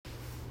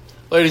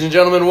Ladies and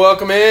gentlemen,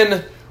 welcome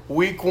in.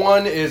 Week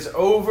 1 is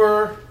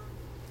over.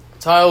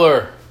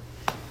 Tyler,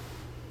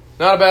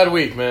 not a bad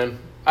week, man.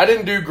 I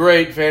didn't do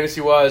great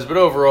fantasy-wise, but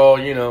overall,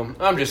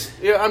 I'm just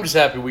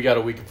happy we got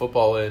a week of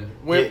football in.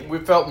 We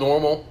felt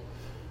normal.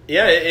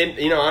 Yeah,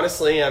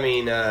 honestly,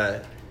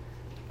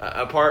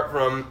 apart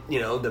from,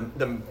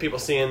 the people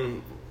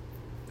seeing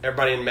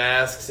everybody in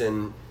masks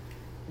and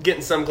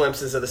getting some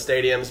glimpses of the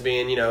stadiums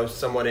being,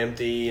 somewhat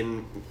empty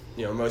and,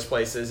 most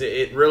places,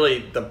 it really,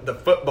 the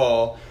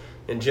football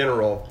in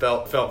general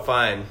felt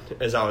fine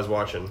as I was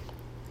watching.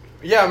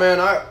 Yeah, man,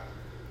 I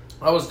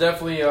was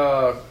definitely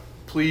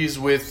pleased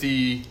with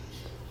the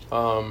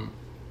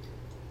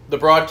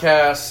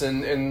broadcasts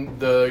and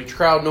the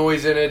crowd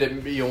noise in it.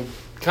 It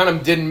kind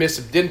of didn't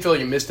feel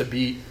like it missed a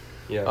beat.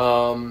 Yeah.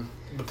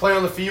 The play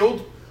on the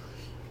field,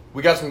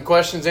 we got some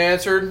questions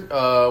answered.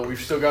 We've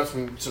still got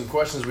some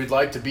questions we'd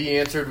like to be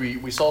answered.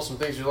 We saw some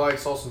things we liked,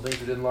 saw some things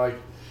we didn't like.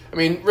 I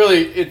mean,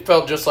 really, it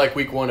felt just like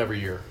week 1 every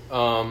year.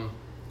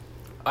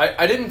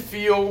 I didn't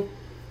feel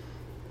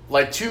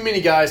like too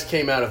many guys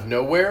came out of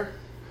nowhere.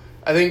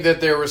 I think that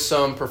there were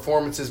some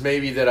performances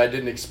maybe that I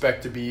didn't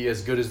expect to be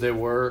as good as they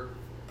were.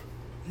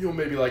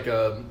 Maybe like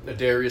a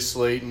Darius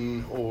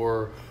Slayton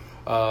or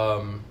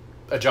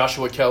a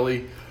Joshua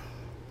Kelly.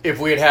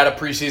 If we had a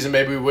preseason,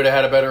 maybe we would have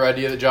had a better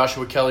idea that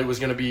Joshua Kelly was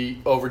going to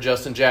be over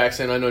Justin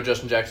Jackson. I know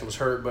Justin Jackson was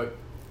hurt, but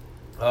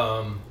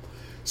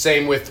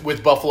same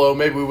with Buffalo.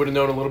 Maybe we would have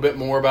known a little bit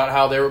more about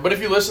how they were. But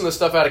if you listen to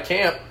stuff out of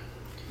camp,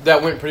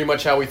 that went pretty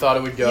much how we thought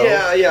it would go.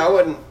 Yeah, I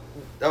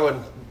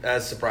wasn't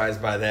as surprised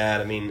by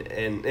that. I mean,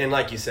 and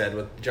like you said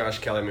with Josh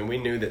Kelly, I mean, we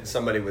knew that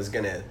somebody was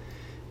going to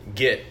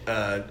get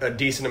a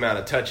decent amount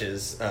of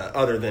touches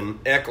other than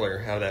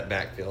Eckler out of that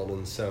backfield,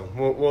 and so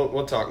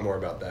we'll talk more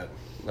about that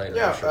later.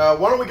 Yeah, sure.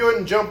 Why don't we go ahead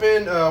and jump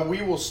in?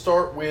 We will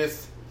start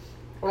with.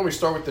 Why don't we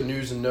start with the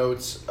news and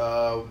notes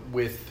from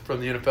the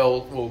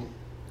NFL? We'll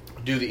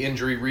do the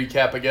injury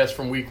recap, I guess,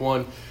 from week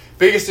 1.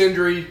 Biggest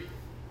injury,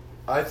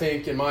 I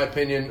think, in my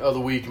opinion, of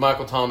the week,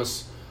 Michael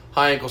Thomas,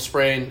 high ankle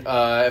sprain.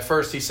 At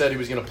first, he said he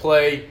was going to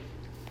play.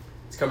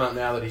 It's come out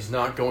now that he's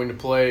not going to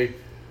play.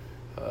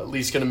 At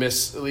least going to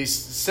miss, it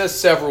says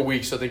several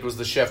weeks, I think was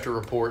the Schefter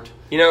report.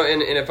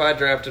 And if I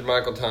drafted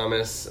Michael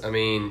Thomas, I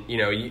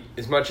mean,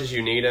 as much as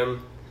you need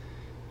him,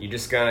 you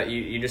just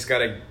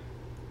gotta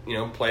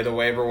play the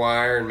waiver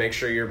wire and make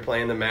sure you're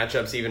playing the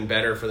matchups even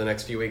better for the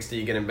next few weeks till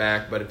you get him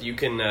back. But if you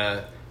can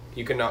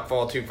not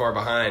fall too far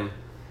behind,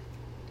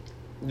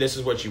 this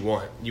is what you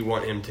want. You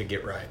want him to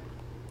get right.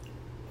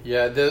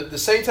 Yeah, the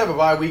Saints have a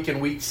bye week in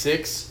week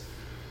 6.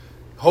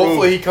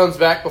 Hopefully he comes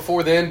back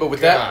before then, but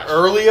with that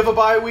early of a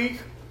bye week,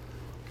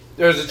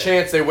 there's a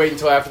chance they wait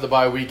until after the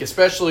bye week,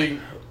 especially.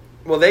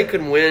 Well, they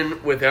could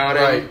win without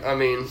right. him. I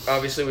mean,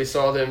 obviously we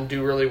saw them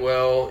do really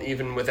well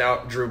even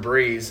without Drew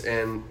Brees,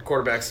 and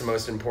quarterback's the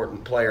most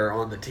important player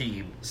on the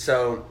team.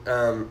 So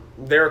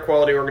they're a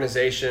quality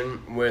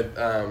organization with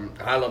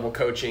high-level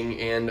coaching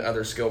and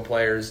other skill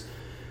players.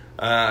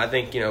 I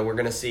think, we're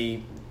going to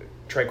see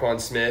Traquan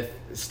Smith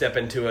step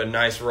into a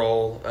nice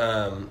role.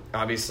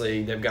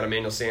 Obviously, they've got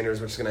Emmanuel Sanders,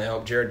 which is going to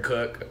help. Jared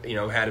Cook,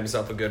 had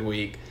himself a good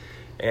week.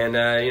 And,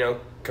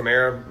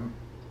 Kamara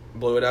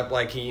blew it up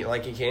like he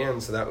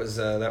can, so that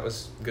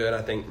was good.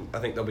 I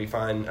think they'll be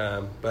fine,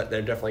 but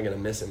they're definitely going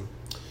to miss him.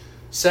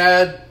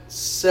 Sad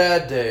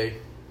day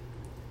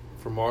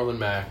for Marlon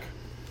Mack.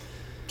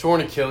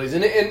 Torn Achilles.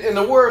 And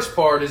the worst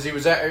part is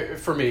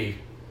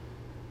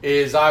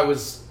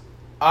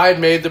I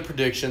had made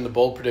the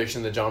bold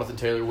prediction that Jonathan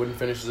Taylor wouldn't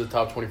finish as a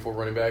top 24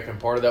 running back, and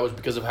part of that was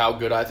because of how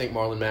good I think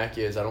Marlon Mack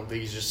is. I don't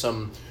think he's just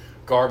some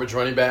garbage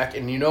running back.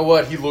 And you know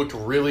what? He looked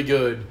really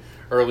good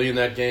early in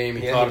that game.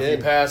 He caught a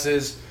few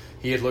passes.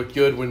 He had looked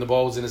good when the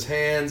ball was in his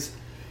hands.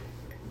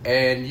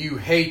 And you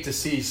hate to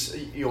see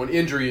an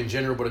injury in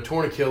general, but a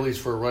torn Achilles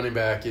for a running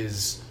back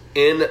is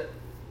in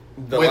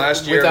the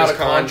last year of his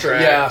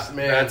contract. Yeah,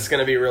 man. That's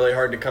going to be really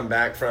hard to come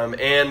back from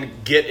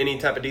and get any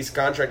type of decent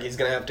contract. He's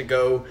going to have to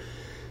go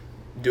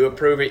do a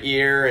prove-it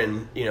year,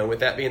 and with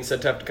that being so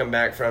tough to come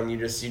back from, you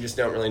just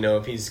don't really know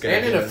if he's going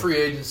to. And in a free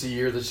agency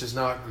year, that's just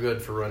not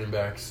good for running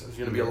backs. There's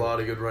going to be a lot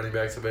of good running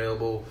backs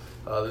available.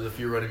 There's a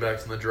few running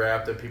backs in the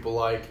draft that people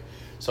like.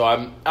 So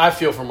I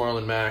feel for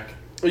Marlon Mack.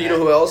 Well, you know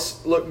who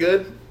else looked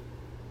good?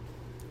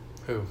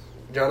 Who?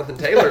 Jonathan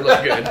Taylor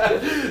looked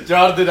good.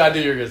 Jonathan, I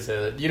knew you were going to say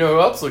that. You know who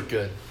else looked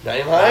good?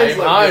 Nyheim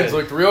Hines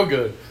looked real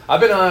good.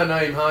 I've been high on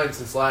Nyheim Hines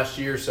since last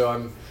year,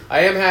 so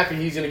I am happy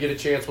he's going to get a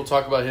chance. We'll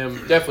talk about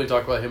him. Definitely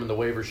talk about him in the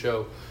waiver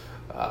show.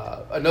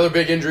 Another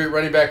big injury at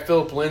running back,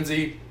 Phillip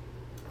Lindsay.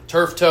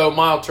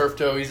 Mild turf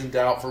toe. He's in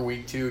doubt for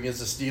week 2 against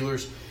the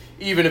Steelers.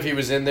 Even if he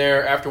was in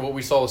there, after what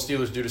we saw the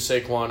Steelers do to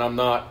Saquon, I'm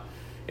not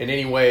in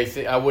any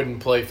way. I wouldn't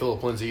play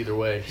Phillip Lindsay either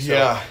way. So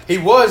yeah. He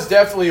was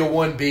definitely a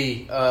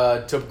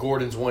 1B to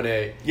Gordon's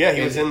 1A. Yeah,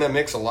 he was in that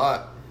mix a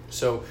lot.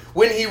 So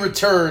when he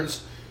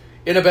returns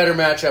in a better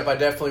matchup, I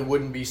definitely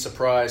wouldn't be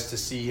surprised to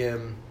see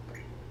him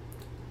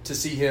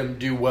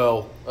do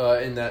well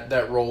in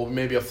that role.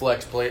 Maybe a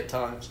flex play at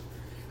times.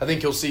 I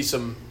think you'll see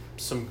some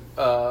some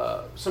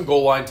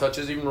goal line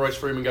touches. Even Royce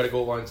Freeman got a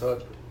goal line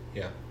touch.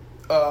 Yeah.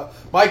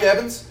 Mike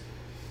Evans,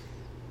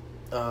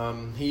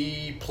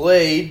 he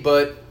played,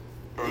 but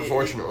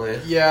unfortunately,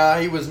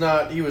 he was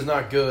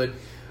not good.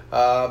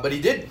 But he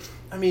did.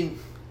 I mean,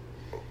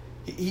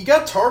 he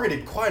got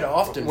targeted quite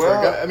often.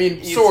 Well,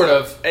 sort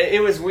of.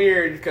 It was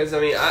weird because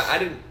I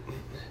didn't.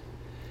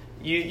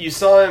 You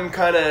saw him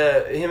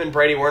him and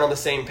Brady weren't on the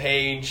same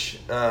page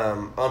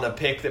on a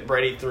pick that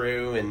Brady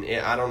threw, and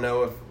I don't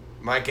know if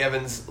Mike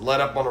Evans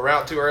let up on the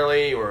route too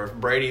early or if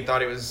Brady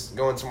thought he was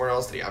going somewhere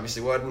else that he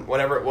obviously wasn't.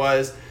 Whatever it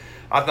was,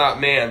 I thought,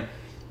 man,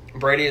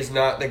 Brady is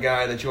not the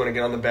guy that you want to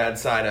get on the bad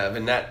side of,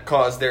 and that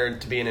caused there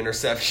to be an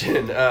interception.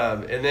 And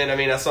then,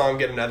 I saw him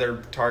get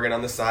another target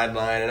on the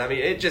sideline, and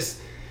it just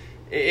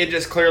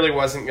clearly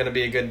wasn't going to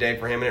be a good day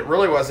for him, and it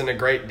really wasn't a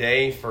great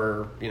day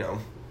for,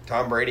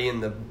 Tom Brady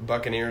and the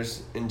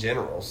Buccaneers in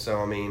general.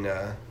 So,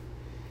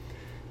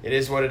 it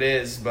is what it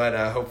is, but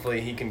hopefully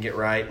he can get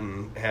right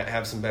and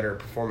have some better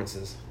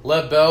performances.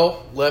 Lev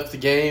Bell left the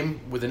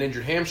game with an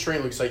injured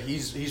hamstring. Looks like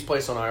he's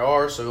placed on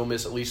IR, so he'll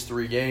miss at least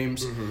 3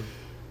 games. Mm-hmm.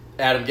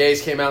 Adam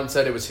Gase came out and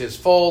said it was his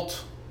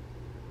fault.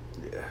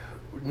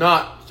 It's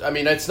not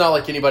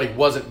like anybody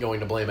wasn't going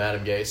to blame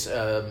Adam Gase.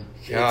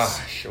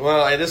 Gosh.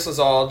 Well, this was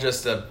all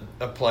just a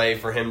play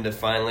for him to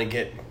finally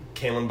get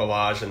Kalen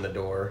Ballage in the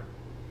door.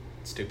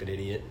 Stupid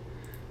idiot.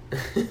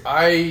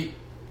 I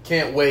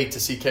can't wait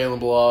to see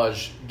Kalen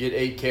Ballage get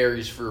 8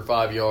 carries for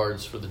 5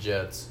 yards for the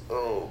Jets.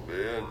 Oh,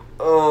 man.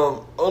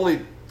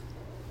 Only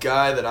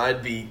guy that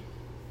I'd be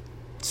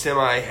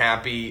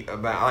semi-happy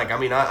about.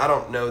 I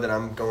don't know that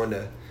I'm going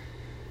to...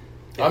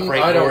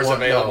 Frank Gore's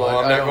available.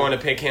 I'm not going to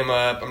pick him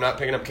up. I'm not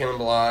picking up Kalen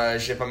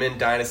Ballage. If I'm in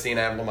Dynasty and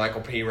I have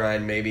LaMichael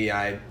Pirine, maybe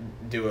I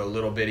do a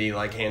little bitty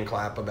hand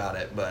clap about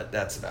it, but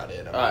that's about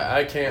it.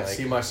 I can't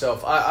see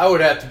myself. I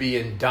would have to be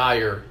in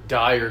dire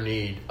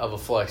need of a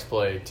flex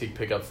play to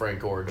pick up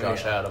Frank Gore or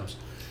Josh Adams.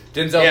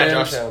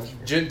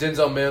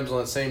 Denzel Mims on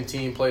that same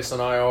team, placed on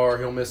IR.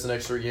 He'll miss the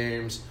next 3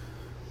 games.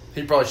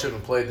 He probably shouldn't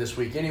have played this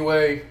week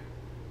anyway,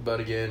 but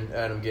again,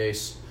 Adam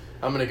Gase.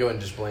 I'm going to go ahead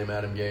and just blame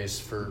Adam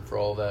Gase for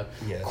all of that.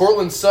 Yes.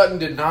 Courtland Sutton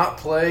did not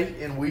play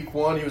in week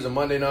 1. He was a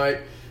Monday night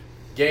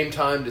game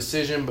time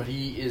decision, but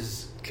he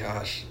is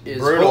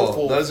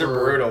brutal. Those are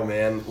brutal,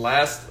 man.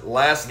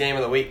 Last game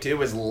of the week, too,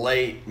 was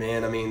late,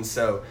 man.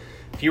 So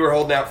if you were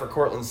holding out for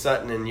Courtland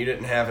Sutton and you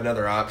didn't have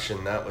another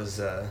option, that was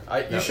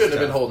you shouldn't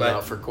have been holding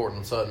out for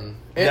Courtland Sutton.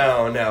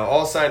 No.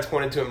 All signs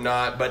pointed to him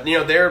not. But,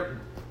 they're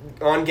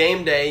on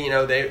game day,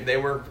 they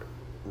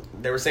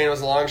were saying it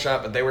was a long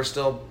shot, but they were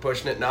still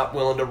pushing it, not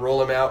willing to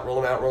roll him out,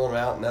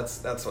 and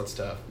that's what's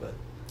tough. But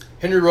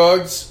Henry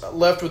Ruggs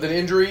left with an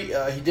injury.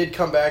 He did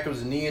come back. It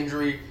was a knee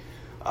injury.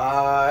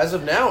 As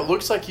of now, it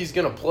looks like he's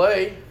going to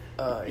play.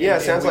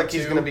 It sounds like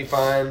he's going to be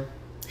fine.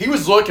 He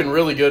was looking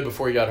really good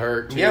before he got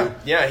hurt, too.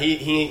 Yeah.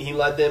 He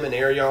led them in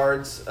air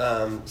yards.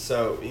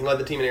 So he led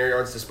the team in air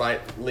yards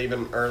despite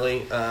leaving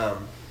early.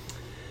 That's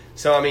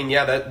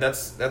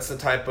the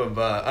type of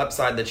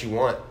upside that you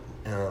want.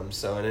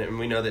 And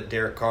we know that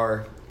Derek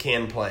Carr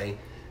can play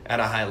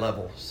at a high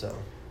level. So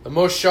the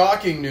most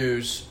shocking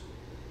news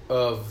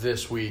of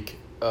this week,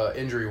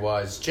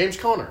 injury-wise, James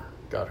Conner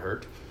got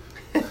hurt.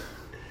 I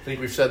think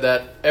we've said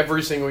that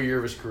every single year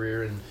of his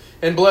career,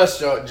 and bless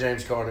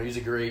James Conner. He's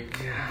a great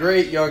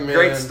young man.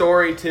 Great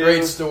story too.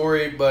 Great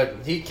story, but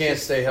he can't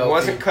stay healthy.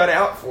 Wasn't cut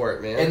out for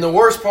it, man. And the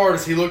worst part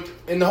is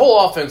the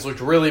whole offense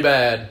looked really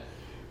bad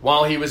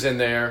while he was in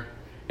there.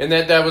 And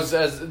that was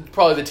as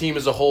probably the team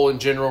as a whole in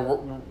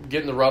general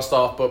getting the rust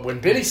off. But when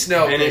Benny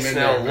Snell came in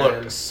there,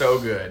 looked so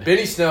good.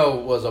 Benny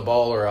Snell was a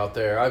baller out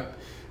there.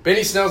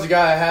 Benny Snell's the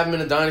guy I have him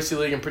in a dynasty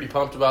league. I'm pretty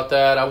pumped about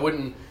that.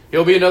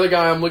 He'll be another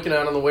guy I'm looking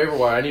at on the waiver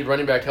wire. I need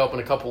running back help in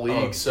a couple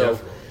leagues.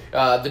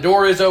 The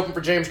door is open for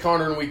James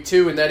Conner in week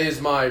 2, and that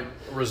is my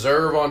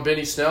reserve on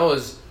Benny Snell.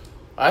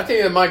 I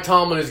think that Mike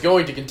Tomlin is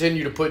going to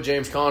continue to put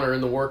James Conner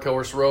in the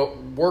workhorse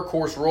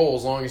role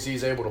as long as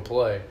he's able to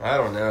play. I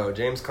don't know.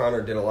 James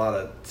Conner did a lot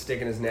of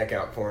sticking his neck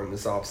out for him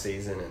this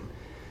offseason, and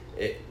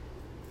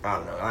I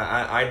don't know.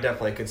 I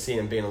definitely could see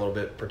him being a little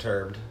bit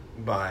perturbed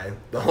by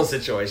the whole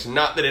situation.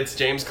 Not that it's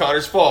James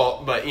Conner's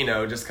fault, but,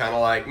 just kind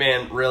of like,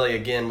 man, really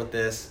again with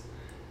this.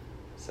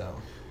 So,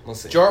 we'll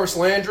see. Jarvis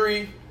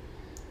Landry,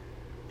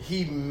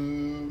 he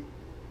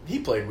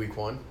played week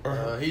 1.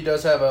 Uh-huh. He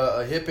does have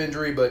a hip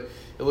injury, but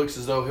it looks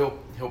as though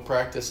he'll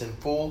practice in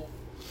full.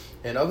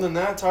 And other than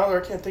that, Tyler,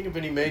 I can't think of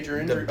any major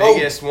injuries. The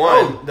biggest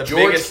one.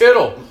 George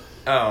Kittle.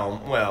 Oh,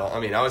 well,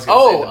 I was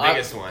going to say the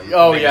biggest one.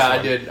 Oh, yeah,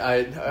 I did.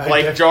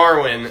 Blake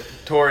Jarwin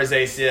tore his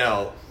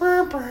ACL.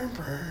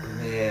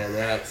 Man,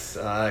 that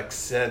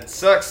sucks. It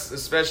sucks,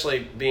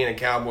 especially being a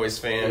Cowboys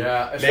fan.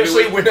 Yeah,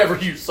 especially whenever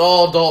you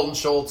saw Dalton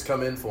Schultz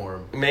come in for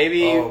him.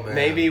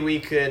 Maybe we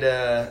could,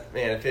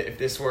 if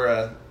this were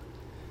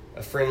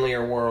a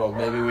friendlier world,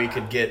 maybe we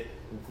could get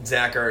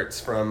Zach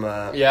Ertz from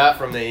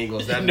the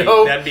Eagles.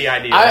 That'd be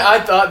ideal.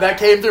 I thought that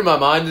came through my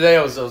mind today.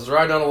 I was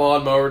riding on a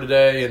lawnmower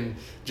today and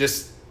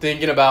just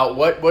thinking about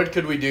what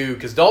could we do,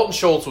 because Dalton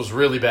Schultz was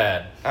really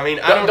bad. I mean,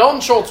 Dalton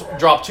Schultz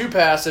dropped 2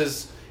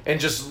 passes and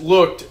just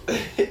looked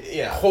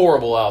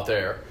horrible out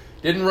there.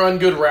 Didn't run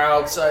good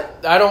routes.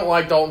 I don't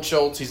like Dalton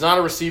Schultz. He's not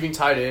a receiving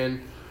tight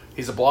end.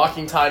 He's a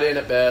blocking tight end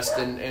at best,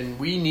 and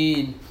we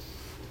need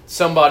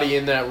somebody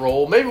in that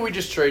role. Maybe we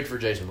just trade for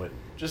Jason Witten.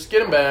 Just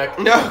get him back.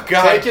 No,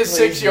 God, take his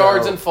 6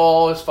 yards and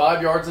fall, his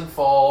 5 yards and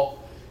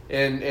fall,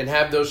 and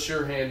have those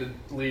sure-handed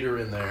leader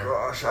in there.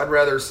 Gosh, I'd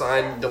rather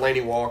sign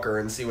Delaney Walker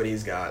and see what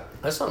he's got.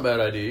 That's not a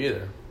bad idea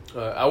either.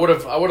 I would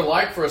have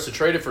liked for us to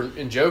trade it for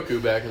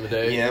Njoku back in the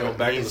day. Yeah,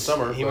 back in the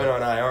summer. He went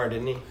on IR,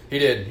 didn't he? He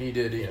did.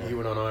 He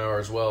went on IR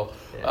as well.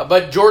 Yeah.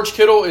 But George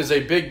Kittle is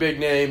a big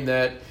name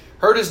that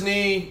hurt his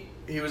knee.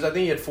 I think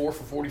he had 4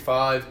 for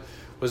 45.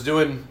 Was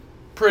doing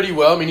pretty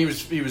well. I mean, he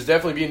was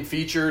definitely being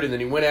featured, and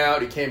then he went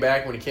out. He came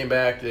back. When he came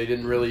back, they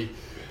didn't really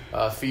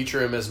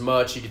feature him as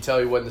much. You could tell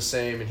he wasn't the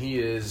same, and he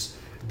is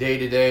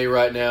day-to-day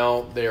right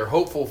now. They are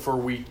hopeful for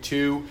week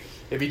 2.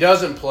 If he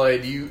doesn't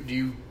play, do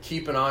you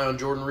keep an eye on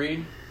Jordan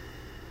Reed?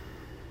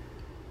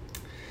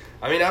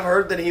 I mean, I've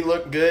heard that he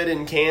looked good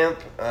in camp.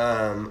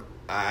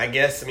 I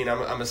guess, I mean,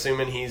 I'm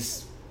assuming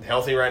he's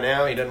healthy right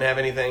now. He doesn't have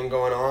anything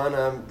going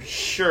on.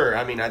 Sure.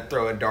 I mean, I'd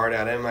throw a dart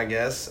at him, I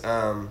guess.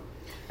 And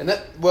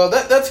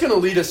that's going to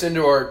lead us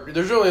into our.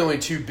 There's really only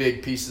 2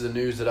 big pieces of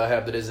news that I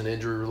have that isn't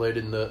injury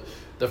related. And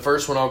the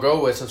first one I'll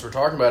go with, since we're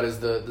talking about, is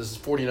this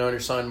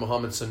 49ers signed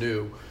Mohamed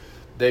Sanu.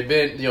 They've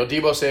been,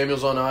 Deebo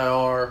Samuel's on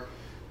IR,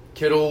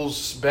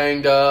 Kittle's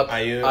banged up,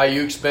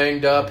 Ayuk's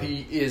banged up.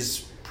 He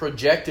is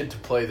projected to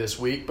play this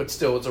week, but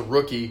still, it's a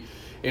rookie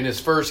in his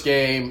first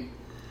game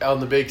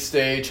on the big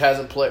stage.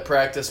 Hasn't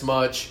practiced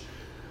much.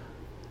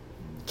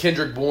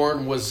 Kendrick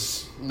Bourne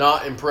was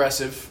not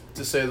impressive,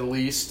 to say the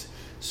least.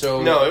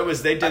 So no,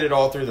 they did it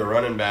all through the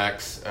running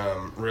backs.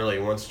 Really,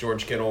 once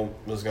George Kittle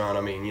was gone,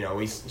 I mean,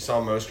 we saw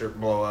Mostert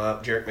blow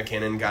up. Jerick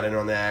McKinnon got in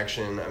on the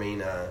action. I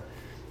mean,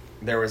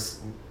 there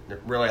was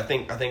really, I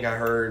think I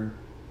heard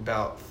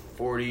about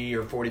 40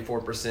 or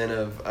 44%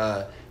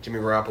 of Jimmy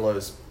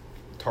Garoppolo's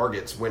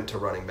targets went to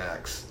running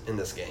backs in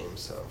this game.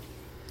 So,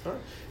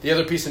 the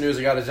other piece of news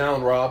I got is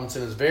Allen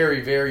Robinson is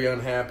very, very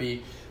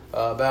unhappy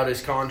about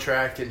his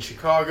contract in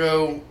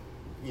Chicago.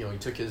 He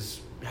took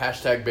his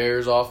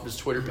 #Bears off his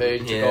Twitter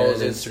page, took all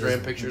his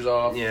Instagram pictures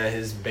off. Yeah,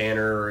 his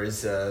banner or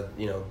his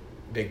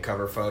big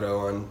cover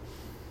photo on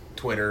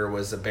Twitter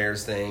was a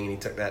Bears thing, and he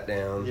took that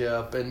down.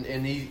 Yep,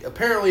 and he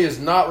apparently has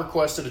not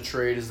requested a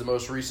trade, is the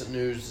most recent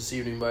news this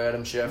evening by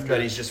Adam Schefter.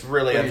 But he's just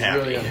really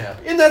unhappy.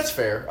 And that's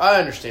fair. I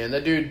understand.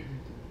 That dude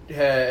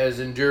has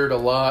endured a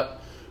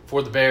lot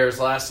for the Bears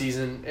last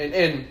season,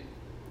 and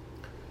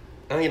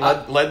I mean,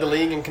 he led the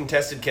league in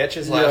contested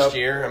catches last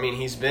year. I mean,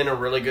 he's been a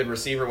really good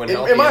receiver when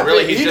healthy.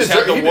 He's just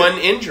had the one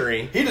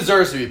injury. He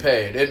deserves to be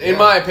paid. In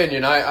my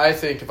opinion, I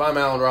think if I'm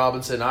Allen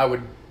Robinson, I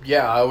would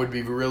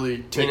be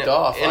really ticked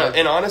off.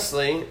 And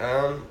honestly,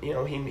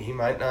 he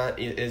might not,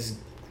 as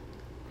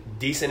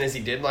decent as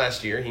he did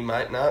last year, he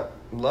might not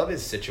love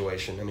his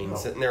situation. I mean,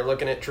 sitting there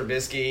looking at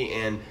Trubisky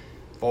and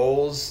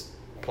Foles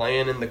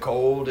playing in the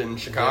cold in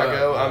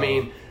Chicago. I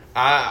mean,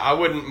 I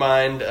wouldn't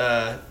mind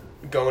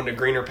going to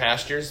greener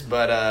pastures,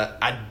 but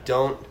I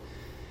don't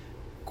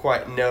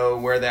quite know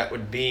where that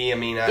would be. I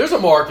mean, there's a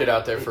market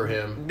out there for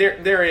him.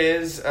 There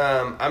is.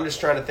 I'm just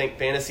trying to think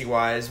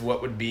fantasy-wise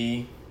what would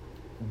be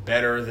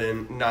better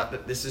than, not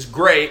that this is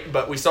great,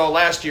 but we saw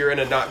last year in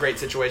a not great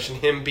situation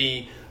him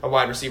be a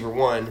wide receiver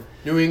 1.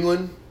 New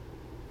England?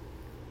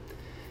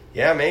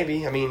 Yeah,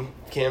 maybe. I mean,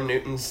 Cam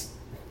Newton's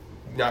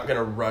not going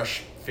to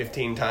rush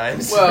 15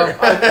 times. Well,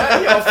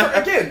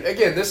 again,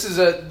 this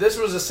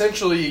was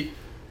essentially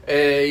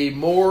a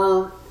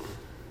more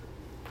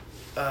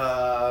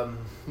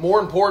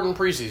important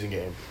preseason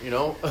game.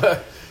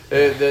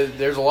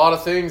 There's a lot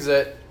of things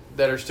that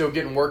are still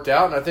getting worked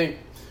out, and I think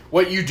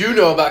what you do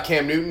know about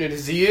Cam Newton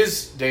is he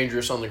is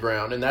dangerous on the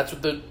ground, and that's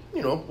what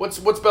what's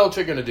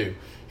Belichick going to do?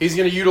 He's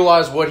going to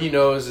utilize what he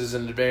knows is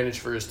an advantage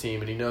for his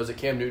team, and he knows that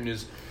Cam Newton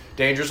is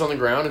dangerous on the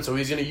ground, and so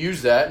he's going to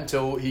use that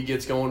until he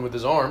gets going with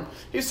his arm.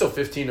 He's still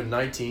 15 of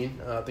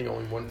 19. I think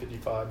only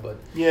 155, but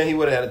yeah, he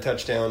would have had a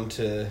touchdown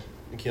to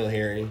N'Keal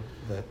Harry.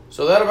 But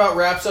so that about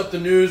wraps up the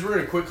news. We're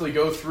going to quickly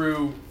go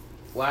through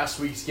last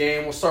week's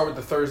game. We'll start with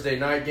the Thursday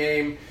night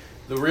game.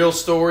 The real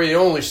story, the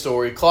only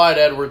story, Clyde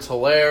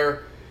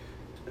Edwards-Helaire.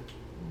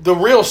 The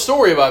real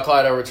story about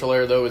Clyde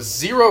Edwards-Helaire, though, is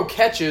 0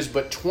 catches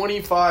but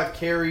 25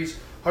 carries,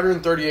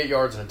 138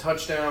 yards and a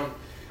touchdown.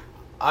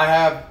 I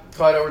have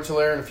Clyde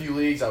Edwards-Helaire in a few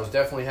leagues. I was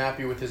definitely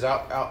happy with his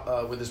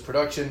with his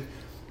production.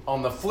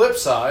 On the flip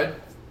side,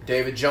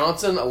 David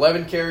Johnson,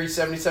 11 carries,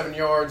 77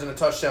 yards and a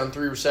touchdown,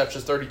 3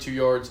 receptions, 32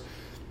 yards.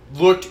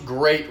 Looked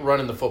great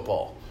running the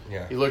football.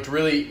 Yeah. He looked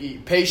really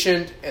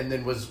patient and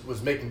then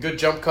was making good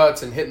jump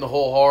cuts and hitting the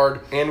hole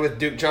hard. And with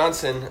Duke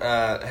Johnson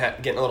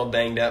getting a little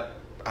banged up,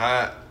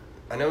 I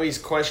know he's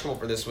questionable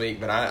for this week,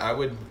 but I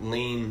would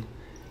lean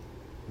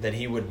that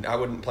I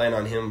wouldn't plan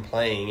on him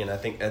playing, and I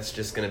think that's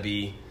just going to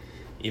be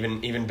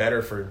even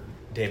better for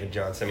David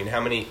Johnson. I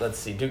mean, let's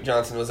see, Duke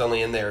Johnson was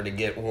only in there to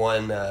get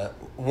one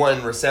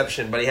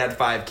reception, but he had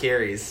 5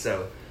 carries,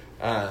 so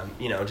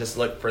just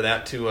look for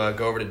that to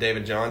go over to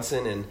David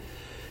Johnson, and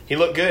He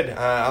looked good.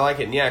 I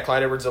like it. And yeah,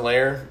 Clyde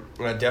Edwards-Helaire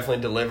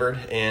definitely delivered.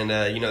 And,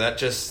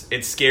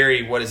 it's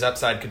scary what his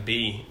upside could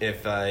be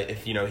if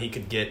he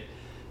could get,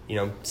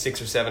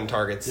 6 or 7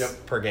 targets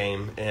per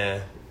game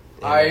and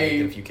get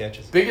a few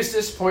catches. Biggest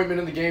disappointment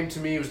in the game to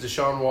me was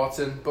Deshaun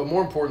Watson. But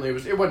more importantly,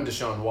 it wasn't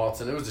Deshaun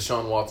Watson. It was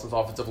Deshaun Watson's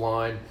offensive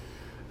line.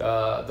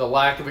 The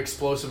lack of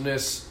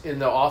explosiveness in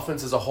the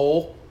offense as a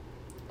whole.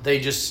 They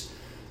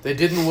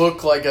didn't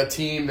look like a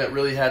team that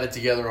really had it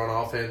together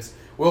on offense.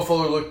 Will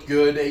Fuller looked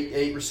good,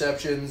 8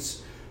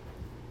 receptions,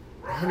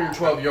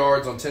 112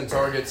 yards on 10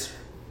 targets.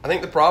 I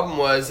think the problem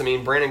was,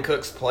 Brandon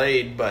Cooks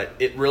played, but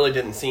it really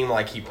didn't seem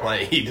like he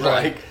played.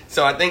 Right.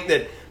 So I think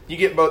that you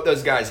get both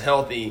those guys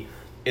healthy,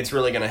 it's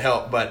really going to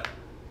help, but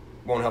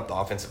won't help the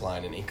offensive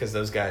line any because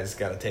those guys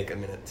got to take a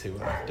minute to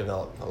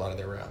develop a lot of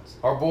their routes.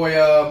 Our boy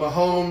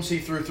Mahomes, he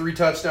threw 3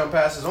 touchdown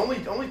passes, only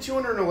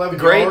 211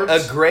 yards.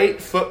 A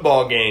great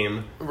football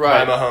game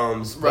by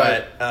Mahomes,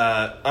 but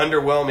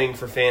underwhelming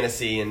for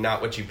fantasy and not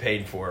what you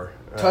paid for.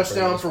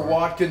 Touchdown for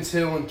Watkins,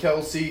 Hill, and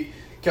Kelsey.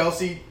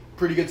 Kelsey,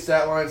 pretty good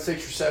stat line,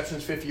 6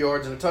 receptions, 50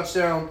 yards, and a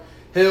touchdown.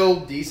 Hill,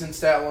 decent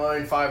stat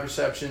line, 5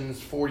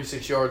 receptions,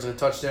 46 yards, and a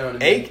touchdown.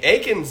 And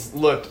Akins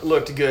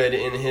looked good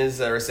in his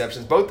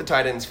receptions, both the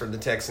tight ends for the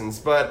Texans,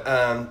 but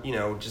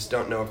just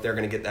don't know if they're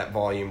going to get that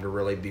volume to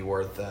really be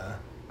worth a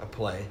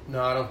play.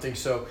 No, I don't think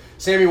so.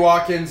 Sammy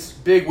Watkins,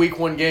 big Week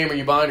 1 game. Are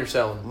you buying or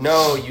selling?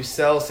 No, you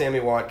sell Sammy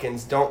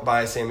Watkins. Don't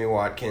buy Sammy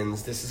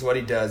Watkins. This is what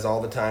he does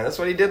all the time. That's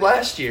what he did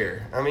last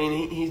year.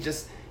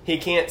 He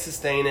can't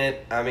sustain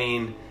it.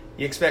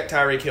 You expect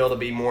Tyreek Hill to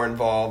be more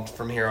involved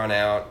from here on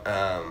out.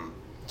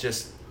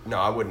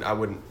 I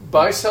wouldn't.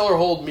 Buy, sell, or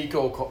hold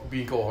Mecole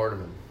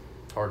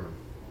Hardman.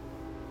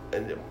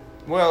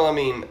 Well,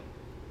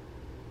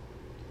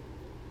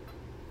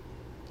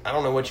 I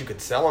don't know what you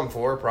could sell him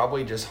for.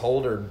 Probably just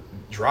hold or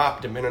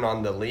drop, depending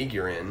on the league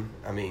you're in.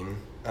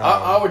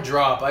 I would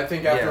drop. I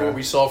think after what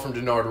we saw from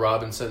Denard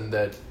Robinson,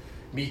 that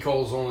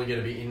Mecole's only going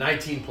to be in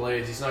 19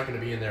 plays. He's not going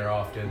to be in there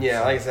often.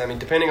 Yeah, like I said,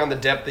 depending on the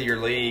depth of your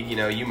league,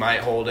 you might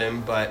hold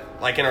him. But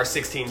like in our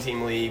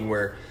 16-team league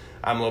where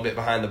I'm a little bit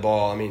behind the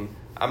ball,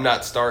 I'm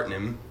not starting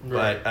him,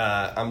 but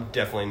I'm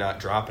definitely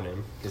not dropping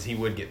him because he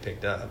would get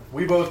picked up.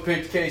 We both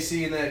picked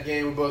KC in that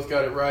game. We both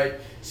got it right.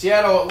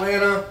 Seattle,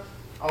 Atlanta.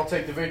 I'll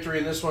take the victory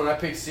in this one. I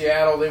picked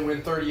Seattle. They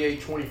win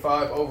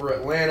 38-25 over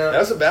Atlanta. That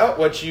was about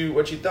what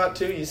you thought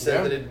too. You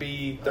said that it'd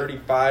be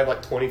 35,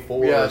 like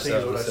 24. Yeah, I think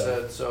that's what I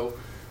said. So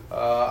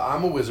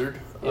I'm a wizard.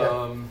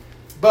 Yeah.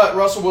 But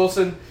Russell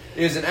Wilson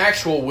is an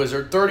actual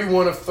wizard.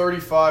 31 of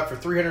 35 for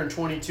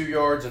 322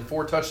 yards and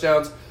 4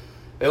 touchdowns.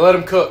 They let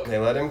him cook.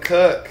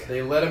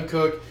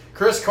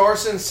 Chris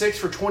Carson, 6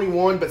 for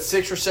 21, but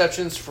 6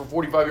 receptions for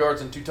 45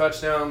 yards and 2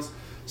 touchdowns.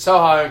 Sell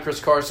high on Chris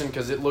Carson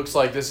because it looks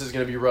like this is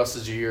going to be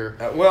Russ's year.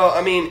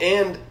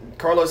 And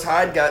Carlos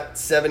Hyde got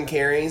 7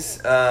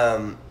 carries.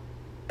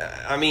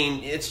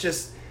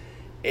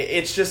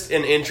 It's just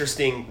an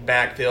interesting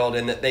backfield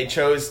in that they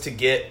chose to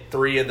get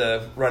 3 of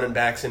the running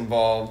backs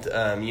involved.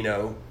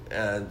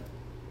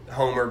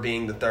 Homer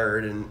being the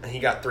third, and he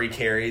got 3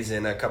 carries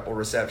and a couple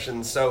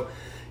receptions. So,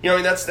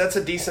 that's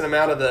a decent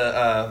amount of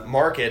the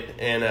market,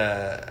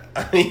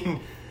 and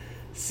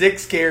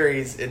 6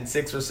 carries and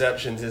 6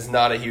 receptions is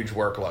not a huge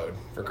workload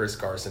for Chris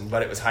Carson,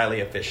 but it was highly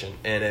efficient.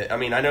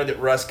 And I know that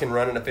Russ can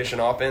run an efficient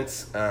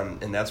offense,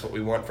 and that's what we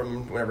want from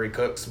him whenever he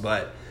cooks.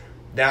 But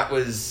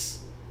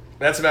that's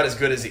about as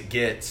good as it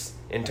gets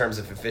in terms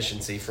of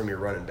efficiency from your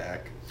running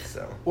back.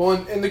 So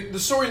and the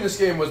story in this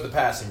game was the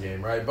passing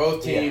game, right?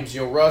 Both teams,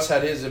 Russ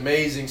had his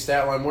amazing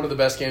stat line, one of the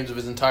best games of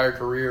his entire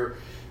career.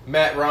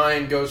 Matt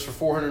Ryan goes for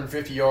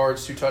 450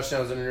 yards, 2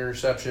 touchdowns and an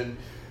interception.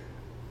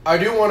 I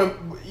do want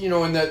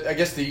to, and that I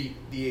guess the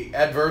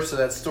adverse of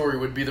that story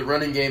would be the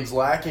running game's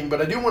lacking,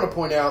 but I do want to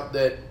point out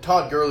that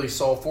Todd Gurley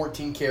saw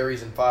 14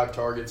 carries and 5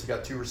 targets. He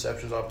got 2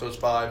 receptions off those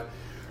 5.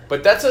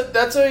 But that's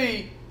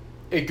a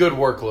good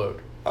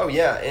workload. Oh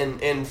yeah,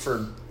 and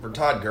for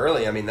Todd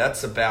Gurley,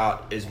 that's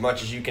about as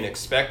much as you can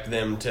expect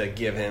them to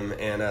give him,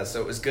 and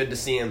so it was good to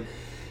see him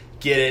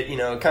get it.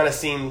 It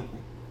seemed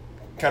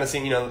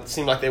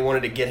like they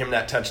wanted to get him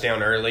that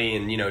touchdown early,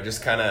 and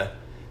just kind of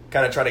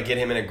try to get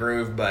him in a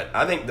groove. But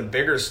I think the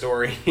bigger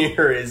story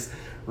here is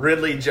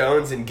Ridley,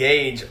 Jones, and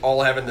Gage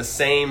all having the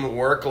same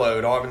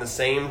workload, all having the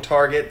same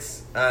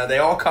targets. They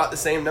all caught the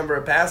same number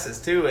of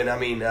passes too, and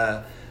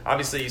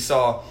obviously you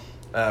saw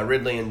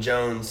Ridley and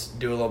Jones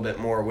do a little bit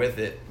more with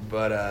it,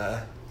 but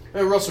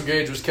and Russell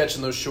Gage was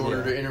catching those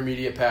shorter to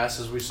intermediate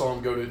passes. We saw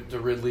him go to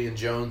Ridley and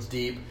Jones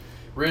deep.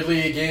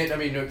 Ridley again,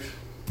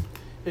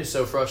 it's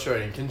so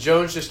frustrating. Can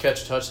Jones just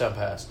catch a touchdown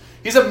pass?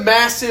 He's a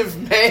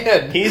massive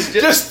man. He's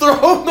just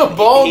throwing the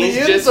ball in the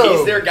end zone.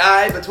 He's their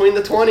guy between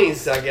the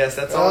 20s, I guess.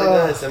 That's all he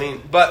does.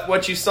 But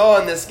what you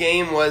saw in this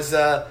game was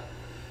a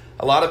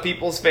lot of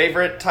people's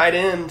favorite tight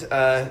end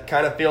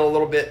kind of feel a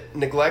little bit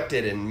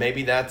neglected, and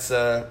maybe that's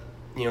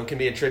can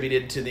be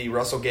attributed to the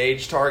Russell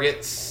Gage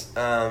targets.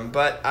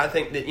 But I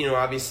think that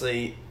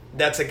obviously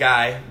that's a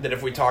guy that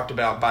if we talked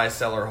about buy,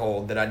 sell, or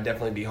hold, that I'd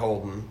definitely be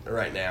holding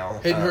right now.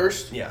 Hayden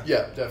Hurst? Yeah.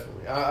 Yeah,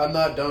 definitely. I'm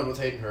not done with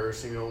Hayden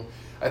Hurst.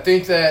 I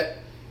think that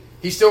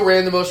he still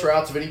ran the most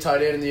routes of any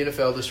tight end in the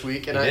NFL this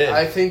week, and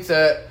I think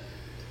that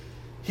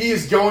he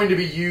is going to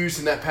be used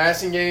in that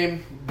passing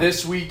game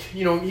this week.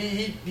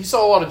 He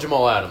saw a lot of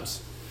Jamal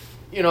Adams,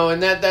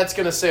 and that's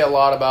going to say a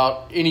lot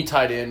about any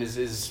tight end.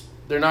 Is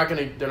they're not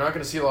going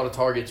to see a lot of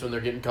targets when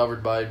they're getting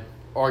covered by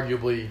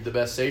arguably the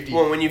best safety.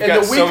 Well, when you've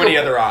got so many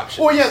other options.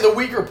 Well, yeah, the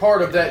weaker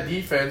part of that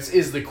defense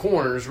is the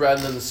corners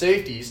rather than the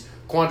safeties.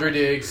 Quandre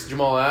Diggs,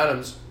 Jamal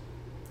Adams,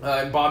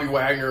 and Bobby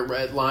Wagner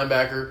at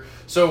linebacker.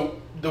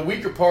 So the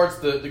weaker parts,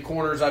 the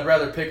corners, I'd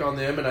rather pick on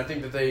them, and I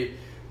think that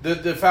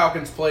the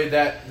Falcons played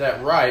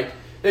that right.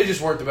 They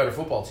just weren't the better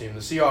football team. The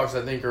Seahawks,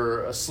 I think,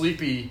 are a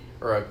sneaky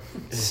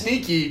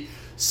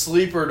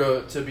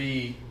sleeper to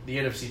be the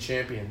NFC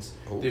champions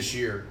this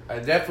year. I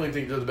definitely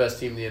think they're the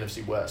best team in the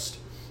NFC West.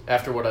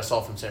 After what I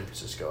saw from San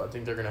Francisco, I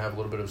think they're going to have a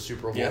little bit of a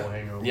Super Bowl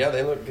hangover. Yeah,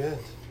 they look good.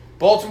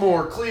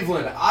 Baltimore,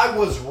 Cleveland. I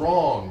was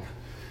wrong.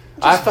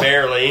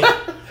 Barely.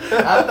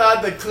 I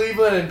thought that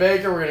Cleveland and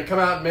Baker were going to come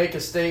out and make a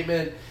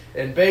statement,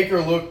 and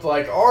Baker looked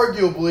like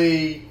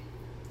arguably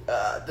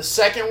the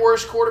second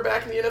worst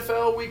quarterback in the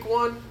NFL week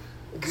 1.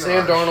 Gosh.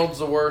 Sam Darnold's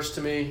the worst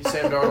to me.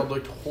 Sam Darnold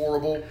looked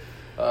horrible,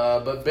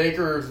 but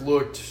Baker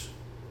looked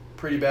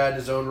pretty bad in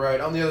his own right.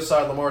 On the other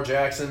side, Lamar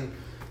Jackson.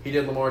 He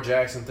did Lamar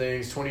Jackson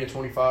things, 20 of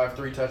 25,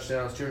 3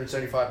 touchdowns,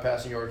 275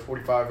 passing yards,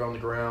 45 on the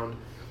ground,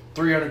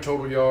 300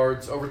 total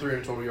yards, over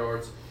 300 total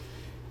yards.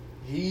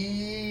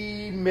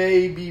 He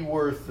may be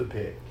worth the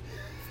pick.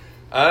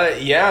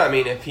 Yeah, I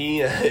mean, if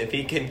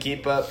he can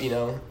keep up,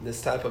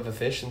 this type of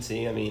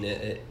efficiency, I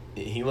mean,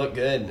 he looked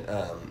good.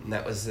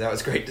 That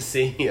was great to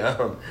see.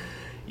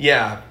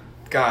 Yeah,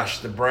 gosh,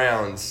 the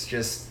Browns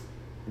just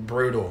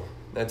brutal.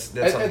 That's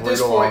at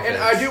this point, offense.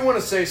 And I do want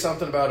to say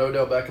something about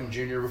Odell Beckham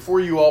Jr.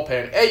 before you all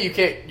panic. A, you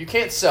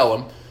can't sell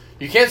him.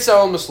 You can't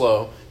sell him to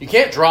slow. You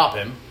can't drop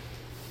him.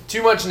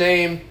 Too much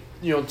name.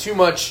 Too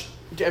much.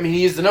 I mean,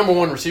 he is the number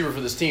 1 receiver for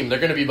this team. They're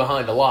going to be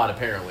behind a lot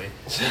apparently.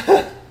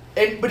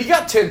 But he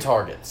got 10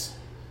 targets.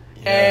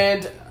 Yeah.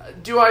 And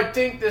do I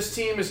think this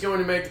team is going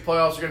to make the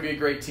playoffs? They're going to be a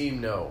great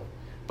team? No.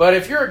 But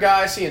if you're a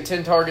guy seeing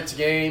 10 targets a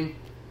game,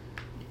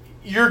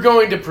 you're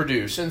going to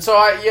produce. And so,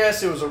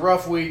 yes, it was a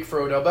rough week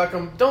for Odell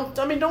Beckham.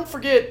 Don't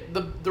forget,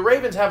 the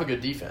Ravens have a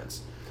good defense.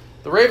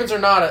 The Ravens are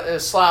not a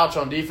slouch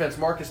on defense.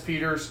 Marcus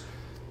Peters,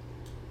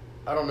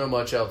 I don't know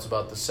much else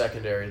about the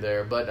secondary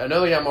there, but I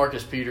know they got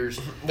Marcus Peters.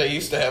 They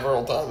used to have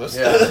Earl Thomas.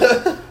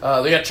 Yeah.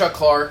 They got Chuck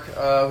Clark,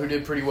 who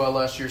did pretty well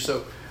last year,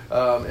 so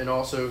and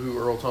also who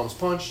Earl Thomas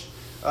punched.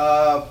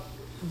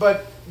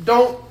 But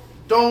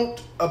don't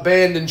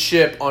abandon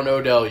ship on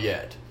Odell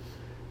yet.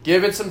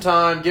 Give it some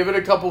time. Give it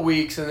a couple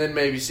weeks, and then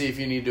maybe see if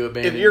you need to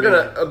abandon.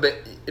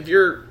 If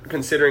you're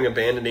considering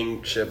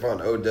abandoning ship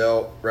on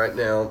Odell right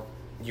now,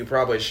 you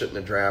probably shouldn't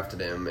have drafted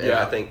him. And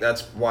I think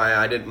that's why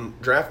I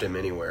didn't draft him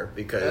anywhere,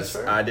 because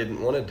I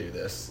didn't want to do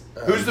this.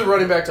 Who's the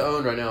running back to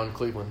own right now in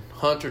Cleveland?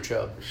 Hunt or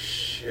Chubb?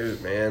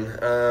 Shoot,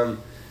 man.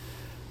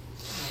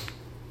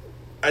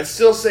 I'd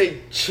still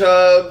say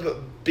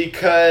Chubb,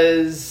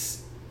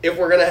 because if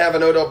we're going to have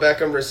an Odell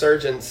Beckham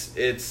resurgence,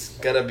 it's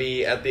going to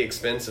be at the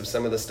expense of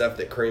some of the stuff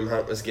that Kareem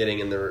Hunt was getting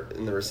in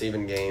the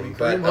receiving game.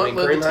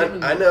 Kareem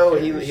Hunt, I know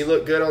he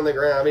looked good on the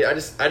ground. I mean, I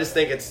just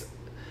think it's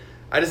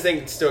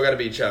still got to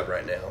be Chubb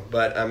right now.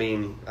 But I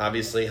mean,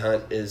 obviously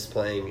Hunt is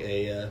playing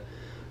a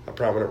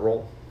prominent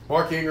role.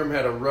 Mark Ingram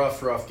had a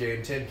rough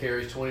game. 10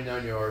 carries,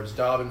 29 yards.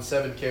 Dobbins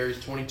 7 carries,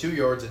 22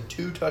 yards, and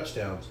 2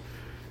 touchdowns.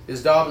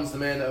 Is Dobbins the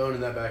man to own in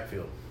that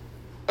backfield?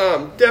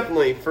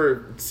 Definitely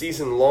for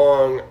season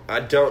long.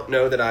 I don't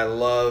know that I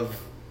love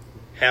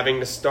having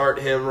to start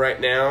him right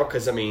now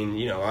because, I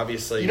mean,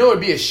 obviously. It would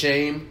be a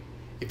shame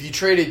if you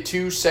traded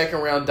 2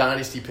 second-round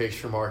dynasty picks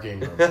for Mark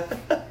Ingram.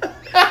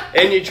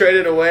 And you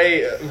traded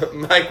away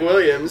Mike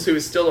Williams,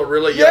 who's still a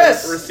really young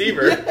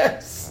receiver.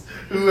 Yes,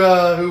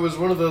 who was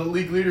one of the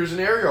league leaders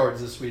in air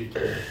yards this week.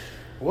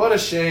 What a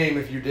shame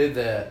if you did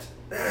that.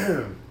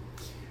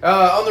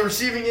 On the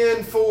receiving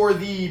end for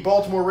the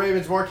Baltimore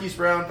Ravens, Marquise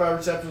Brown, 5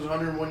 receptions,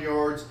 101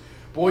 yards.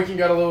 Boykin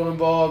got a little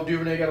involved.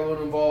 Duvernay got a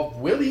little involved.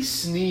 Willie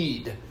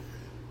Snead,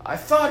 I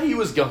thought he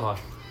was gone.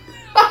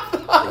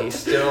 He's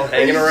still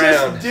hanging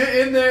around. Just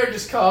in there,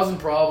 just causing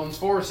problems.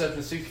 4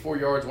 receptions, 64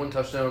 yards, 1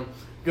 touchdown.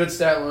 Good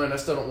stat line. I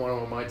still don't want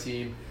him on my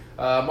team.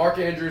 Mark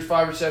Andrews,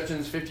 5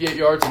 receptions, 58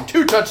 yards, and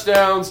 2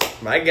 touchdowns.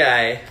 My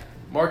guy.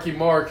 Marky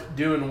Mark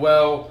doing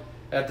well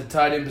at the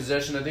tight end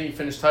possession. I think he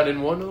finished tight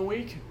end 1 of the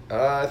week.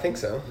 I think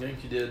so. I think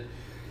he did.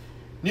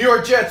 New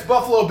York Jets,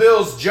 Buffalo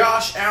Bills.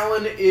 Josh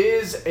Allen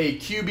is a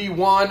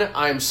QB1.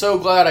 I'm so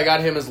glad I got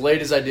him as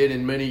late as I did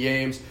in many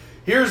games.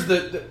 Here's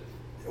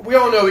we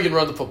all know he can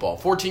run the football.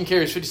 14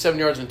 carries, 57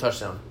 yards, and a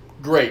touchdown.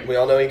 Great. We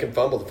all know he can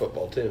fumble the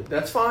football, too.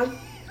 That's fine.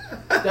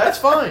 That's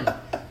fine.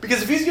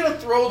 Because if he's going to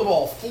throw the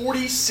ball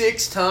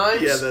 46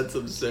 times... Yeah, that's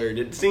absurd.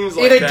 It seems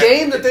like in a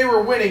game that they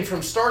were winning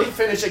from start to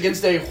finish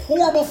against a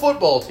horrible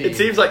football team. It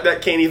seems like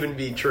that can't even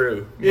be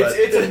true.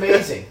 It's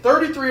amazing.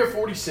 33 of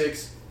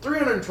 46,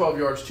 312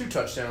 yards, 2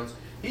 touchdowns.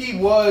 He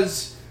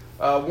was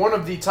one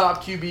of the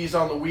top QBs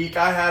on the week.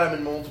 I had him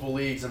in multiple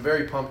leagues. I'm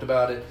very pumped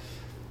about it.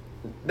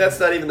 That's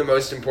not even the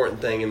most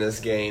important thing in this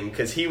game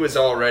because he was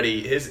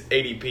already his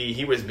ADP.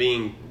 He was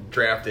being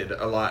drafted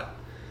a lot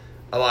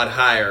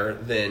higher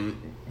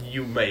than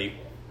you may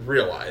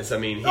realize. I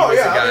mean, he was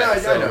a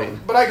guy. I know.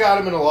 But I got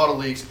him in a lot of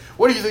leagues.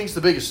 What do you think is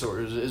the biggest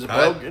story? Is it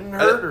Bell getting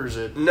hurt, or is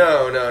it?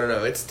 No.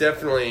 It's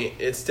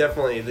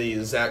definitely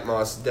the Zach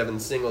Moss, Devin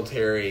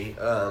Singletary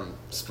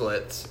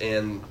splits,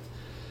 and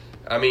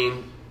I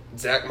mean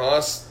Zach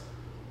Moss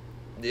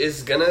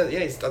is gonna.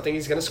 I think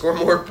he's gonna score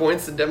more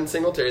points than Devin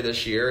Singletary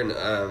this year, and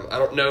I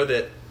don't know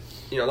that.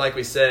 Like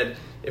we said,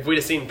 if we'd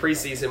have seen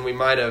preseason, we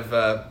might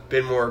have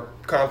been more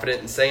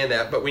confident in saying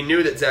that. But we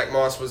knew that Zach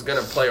Moss was going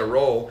to play a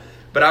role.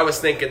 But I was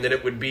thinking that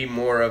it would be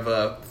more of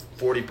a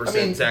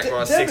 40% Zach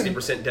Moss,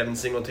 60% Devin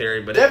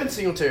Singletary. But Devin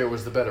Singletary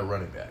was the better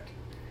running back.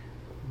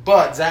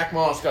 But Zach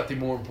Moss got the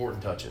more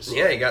important touches.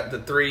 Yeah, he got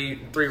the three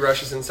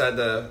rushes inside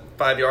the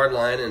 5-yard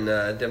line, and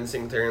Devin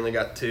Singletary only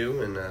got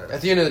 2. And at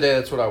the end of the day,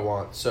 that's what I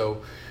want.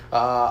 So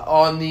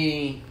on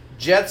the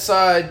Jets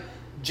side,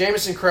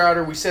 Jamison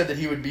Crowder, we said that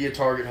he would be a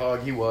target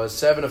hog. He was.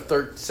 7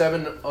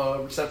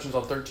 receptions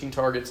on 13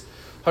 targets,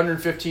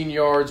 115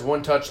 yards,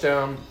 1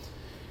 touchdown.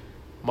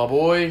 My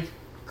boy,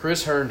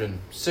 Chris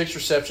Herndon, 6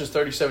 receptions,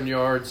 37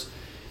 yards.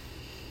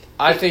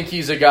 I think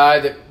he's a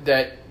guy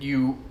that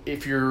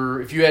if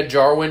you had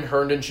Jarwin,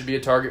 Herndon should be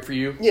a target for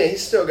you. Yeah,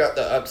 he's still got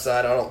the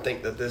upside. I don't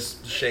think that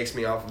this shakes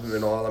me off of him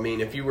at all. I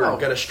mean, if you were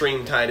going to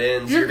stream tight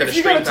ends, you're going to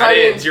stream tight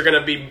ends.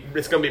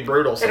 It's going to be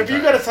brutal sometimes. And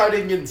if you got a tight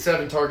end getting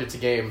 7 targets a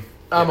game,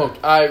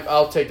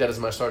 I'll take that as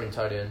my starting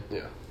tight end.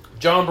 Yeah.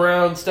 John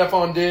Brown,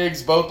 Stephon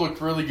Diggs, both looked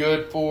really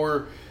good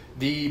for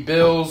the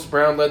Bills.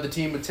 Brown led the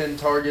team with 10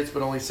 targets,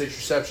 but only 6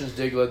 receptions.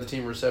 Diggs led the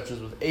team in receptions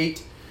with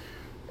 8.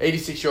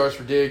 86 yards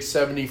for Diggs,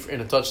 70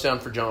 and a touchdown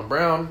for John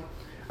Brown.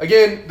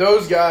 Again,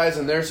 those guys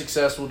and their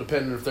success will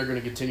depend on if they're going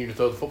to continue to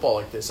throw the football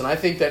like this. And I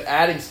think that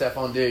adding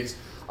Stephon Diggs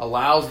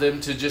allows them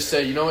to just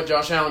say, you know what,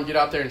 Josh Allen, get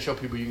out there and show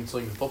people you can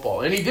sling the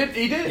football. And he did.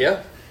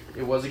 Yeah.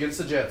 It was against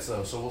the Jets,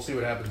 though, so we'll see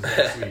what happens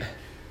next week.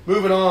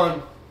 Moving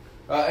on,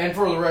 and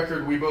for the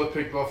record, we both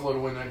picked Buffalo to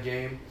win that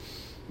game.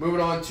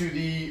 Moving on to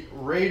the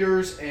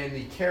Raiders and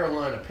the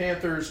Carolina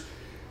Panthers.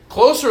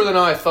 Closer than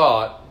I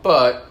thought,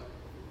 but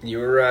you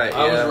were right.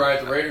 I was right.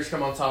 The Raiders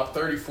come on top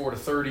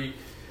 34-30.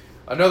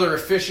 Another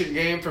efficient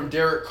game from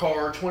Derek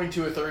Carr,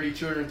 22 of 30,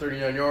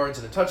 239 yards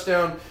and a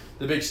touchdown.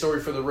 The big story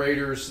for the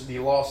Raiders, the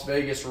Las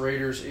Vegas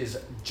Raiders, is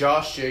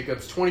Josh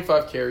Jacobs,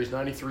 25 carries,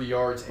 93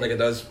 yards. Look at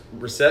those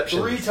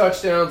receptions. 3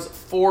 touchdowns,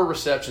 4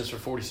 receptions for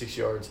 46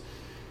 yards.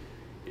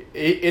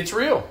 It's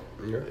real.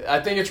 Yeah. I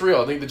think it's real.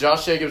 I think the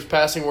Josh Jacobs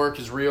passing work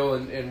is real,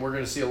 and we're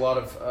going to see a lot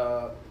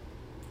of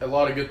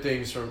good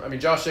things from. I mean,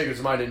 Josh Jacobs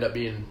might end up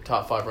being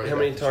top 5 running back. How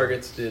many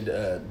targets did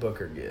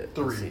Booker get?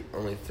 3.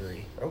 Only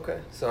 3. Okay,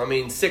 so I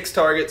mean 6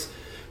 targets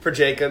for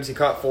Jacobs. He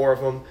caught 4 of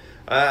them.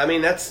 I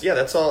mean that's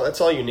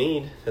all you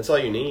need. That's all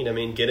you need. I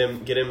mean get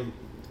him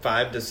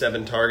 5 to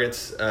 7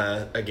 targets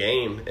a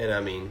game, and I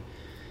mean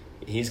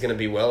he's going to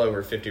be well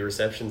over 50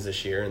 receptions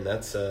this year, and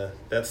that's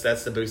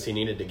the boost he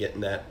needed to get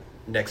in that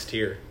next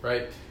tier.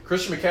 Right.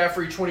 Christian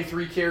McCaffrey,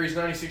 23 carries,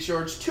 96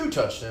 yards, 2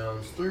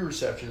 touchdowns, 3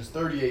 receptions,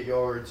 38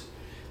 yards.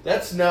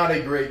 That's not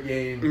a great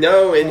game.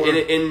 No, and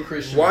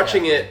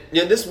watching McCaffrey.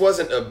 it, this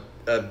wasn't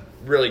a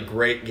really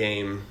great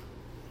game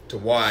to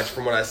watch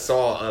from what I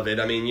saw of it.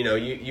 I mean,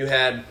 you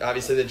had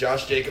obviously the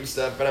Josh Jacobs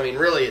stuff, but I mean,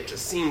 really, it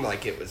just seemed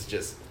like it was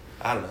just,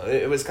 I don't know,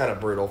 it was kind of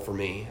brutal for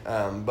me.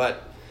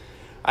 But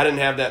I didn't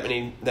have that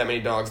many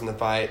dogs in the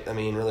fight. I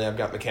mean, really, I've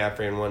got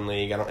McCaffrey in one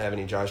league. I don't have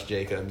any Josh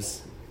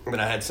Jacobs. But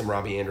I had some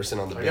Robbie Anderson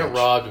on the bench. I got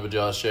robbed with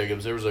Josh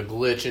Jacobs. There was a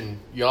glitch in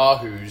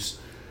Yahoo's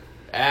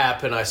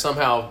app, and I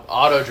somehow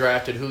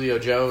auto-drafted Julio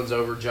Jones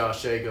over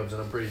Josh Jacobs,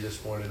 and I'm pretty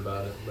disappointed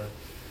about it. But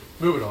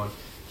moving on.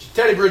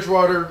 Teddy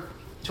Bridgewater,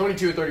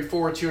 22 of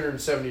 34,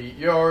 270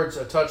 yards,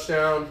 a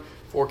touchdown,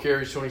 4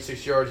 carries,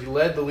 26 yards. He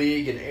led the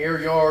league in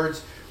air yards,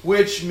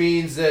 which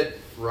means that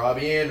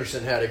Robbie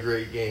Anderson had a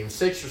great game.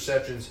 6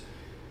 receptions,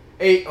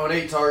 8 on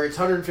 8 targets,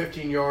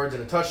 115 yards,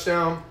 and a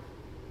touchdown.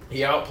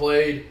 He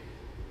outplayed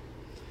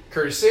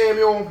Curtis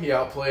Samuel. He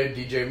outplayed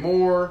DJ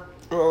Moore.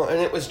 Well,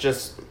 and it was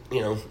just,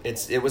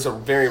 it was a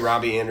very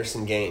Robbie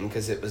Anderson game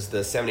because it was the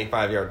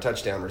 75-yard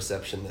touchdown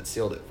reception that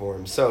sealed it for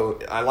him. So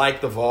I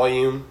like the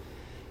volume,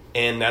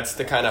 and that's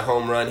the kind of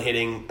home run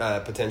hitting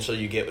potential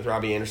you get with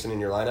Robbie Anderson in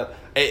your lineup.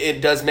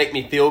 It does make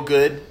me feel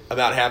good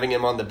about having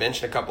him on the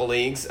bench in a couple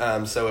leagues.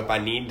 So if I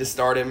need to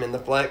start him in the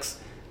flex,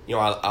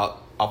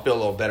 I'll feel a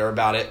little better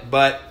about it.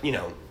 But,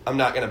 I'm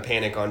not going to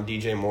panic on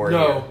DJ Moore.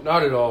 No,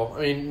 not at all.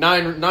 I mean,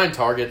 nine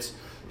targets.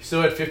 He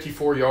still had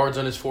 54 yards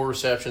on his 4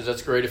 receptions.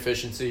 That's great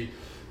efficiency.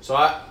 So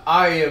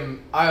I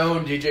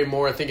own DJ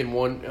Moore. I think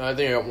I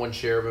got one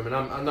share of him, and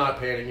I'm not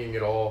panicking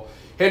at all.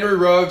 Henry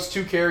Ruggs,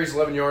 2 carries,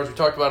 11 yards. We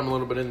talked about him a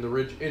little bit in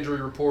the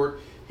injury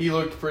report. He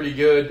looked pretty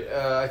good.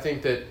 I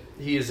think that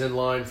he is in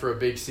line for a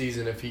big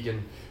season if he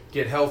can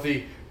get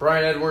healthy.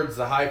 Bryan Edwards,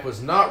 the hype was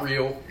not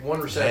real. 1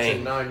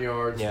 reception, 9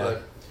 yards. Yeah.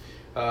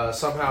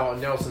 Somehow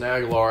Nelson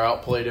Aguilar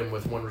outplayed him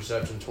with 1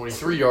 reception,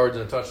 23 yards,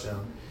 and a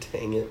touchdown.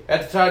 Dang it.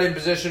 At the tight end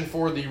position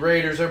for the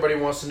Raiders, everybody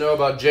wants to know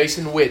about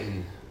Jason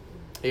Witten.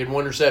 He had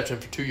 1 reception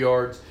for 2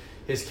 yards.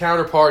 His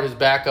counterpart, his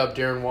backup,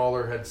 Darren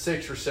Waller, had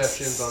 6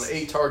 receptions on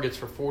 8 targets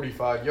for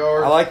 45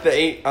 yards. I like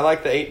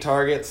the 8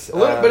 targets.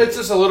 But it's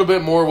just a little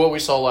bit more what we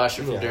saw last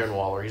year from Yeah. Darren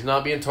Waller. He's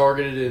not being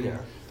targeted in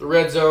the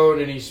red zone,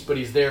 but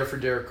he's there for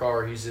Derek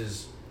Carr. He's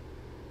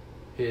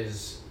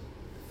his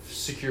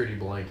security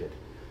blanket.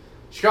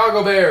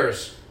 Chicago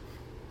Bears,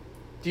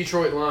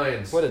 Detroit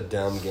Lions. What a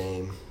dumb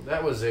game.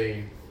 That was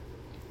I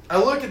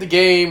look at the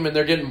game and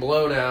they're getting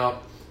blown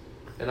out,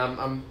 and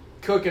I'm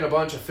cooking a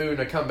bunch of food,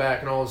 and I come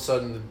back and all of a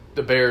sudden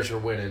the Bears are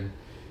winning,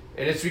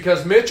 and it's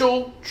because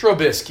Mitchell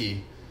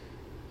Trubisky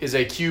is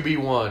a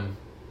QB1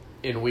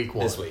 in week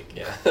 1. This week,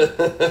 yeah.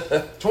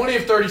 20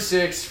 of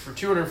 36 for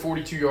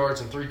 242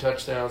 yards and 3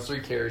 touchdowns, 3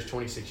 carries,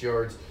 26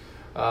 yards.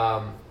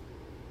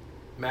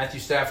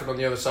 Matthew Stafford on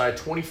the other side,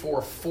 24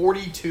 of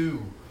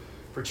 42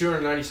 for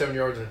 297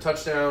 yards and a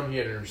touchdown. He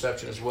had an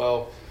interception as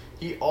well.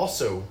 He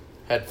also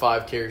had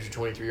 5 carries for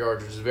 23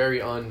 yards, which is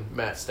very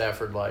un-Matt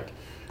Stafford-like.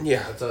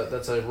 Yeah.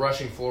 That's a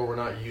rushing floor we're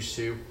not used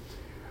to.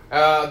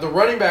 The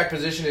running back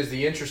position is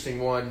the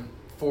interesting one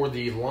for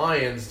the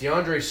Lions.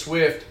 DeAndre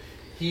Swift,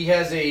 he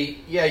has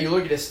you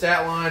look at his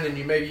stat line and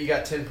you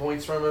got 10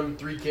 points from him,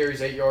 3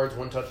 carries, 8 yards,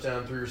 1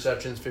 touchdown, 3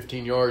 receptions,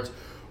 15 yards.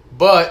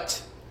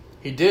 But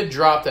he did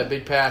drop that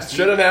big pass.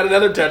 Should have had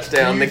another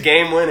touchdown, the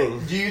game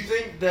winning. Do you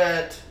think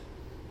that,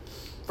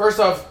 first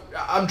off,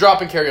 I'm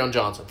dropping Kerryon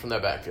Johnson from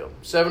that backfield.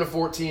 7 of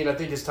 14, I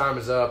think his time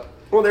is up.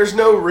 Well, there's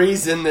no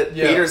reason that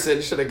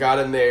Peterson should have got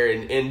in there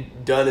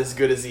and done as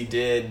good as he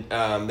did.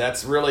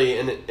 That's really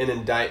an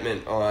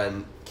indictment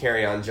on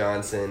Kerryon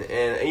Johnson.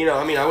 And,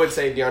 I would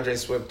say DeAndre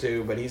Swift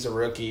too, but he's a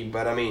rookie.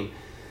 But,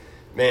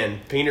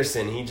 man,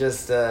 Peterson, he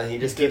just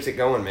keeps it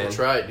going, man. That's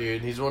right,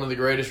 dude. He's one of the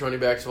greatest running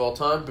backs of all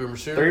time. Boomer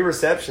Sooner. 3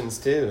 receptions,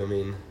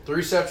 too. 3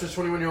 receptions,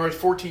 21 yards,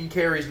 14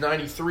 carries,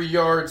 93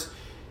 yards.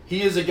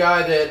 He is a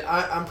guy that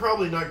I'm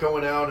probably not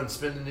going out and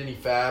spending any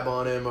fab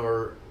on him,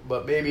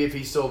 but maybe if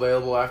he's still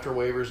available after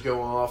waivers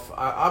go off,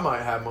 I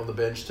might have him on the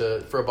bench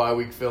for a bye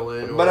week fill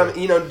in. But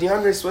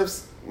DeAndre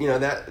Swift's,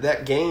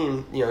 that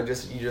game, you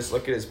just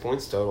look at his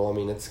points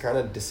total. It's kind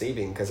of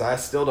deceiving because I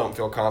still don't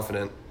feel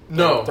confident.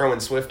 Throwing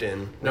Swift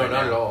in. No,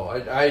 not at all.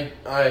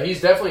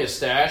 He's definitely a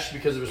stash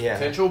because of his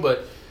potential,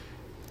 but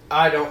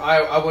I don't.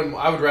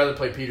 I would rather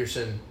play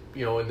Peterson,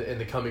 in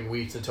the coming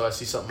weeks until I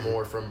see something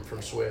more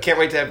from Swift. Can't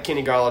wait to have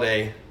Kenny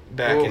Golladay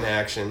back in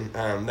action.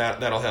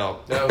 That'll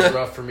help. That was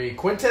rough for me.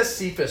 Quintez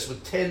Cephas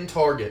with 10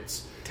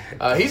 targets.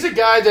 He's a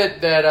guy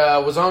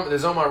that was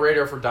on my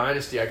radar for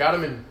Dynasty. I got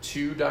him in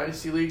 2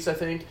 Dynasty leagues, I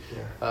think.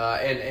 Yeah.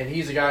 And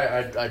he's a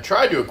guy I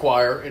tried to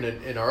acquire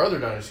in our other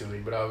Dynasty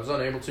league, but I was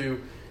unable to.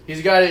 He's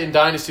a guy in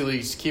Dynasty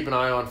leagues to keep an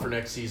eye on for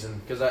next season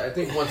because I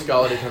think once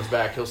Golladay comes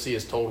back, he'll see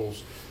his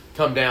totals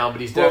come down,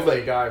 but he's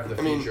definitely a guy for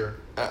the future.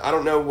 I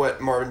don't know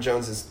what Marvin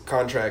Jones's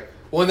contract.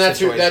 Well, and that's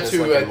who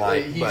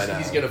like,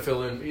 he's going to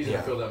fill in. He's going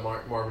to fill that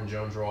Marvin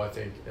Jones role, I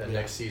think,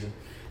 next season.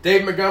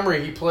 Dave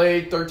Montgomery, he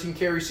played 13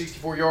 carries,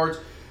 64 yards.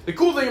 The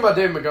cool thing about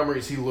Dave Montgomery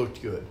is he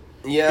looked good.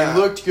 Yeah, he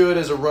looked good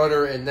as a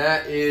runner, and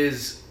that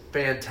is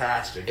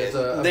fantastic. It's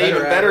a the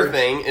even better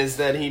thing is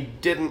that he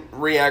didn't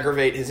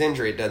re-aggravate his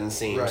injury. It doesn't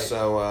seem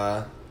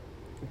so.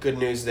 Good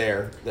news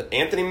there.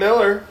 Anthony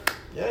Miller.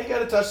 Yeah, he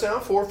got a touchdown,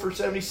 4 for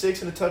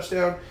 76 and a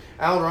touchdown.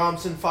 Allen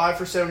Robinson, 5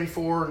 for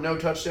 74, no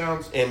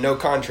touchdowns. And no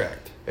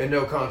contract.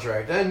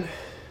 And,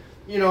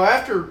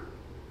 after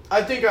 –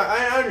 I think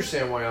I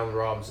understand why Allen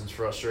Robinson's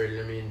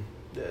frustrated.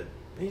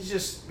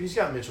 He's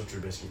got Mitchell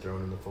Trubisky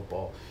throwing him the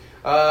football.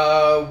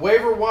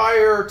 Waiver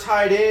wire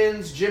tight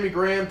ends, Jimmy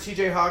Graham,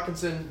 T.J.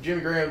 Hawkinson. Jimmy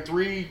Graham,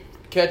 3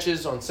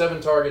 catches on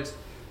 7 targets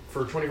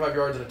for 25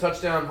 yards and a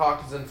touchdown.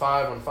 Hawkinson,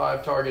 5 on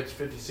 5 targets,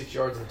 56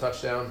 yards and a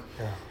touchdown.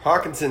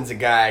 Hawkinson's a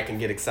guy I can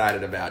get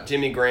excited about.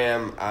 Jimmy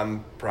Graham,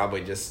 I'm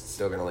probably just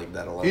still going to leave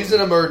that alone. He's an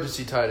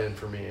emergency tight end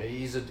for me.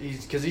 He's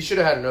because he should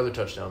have had another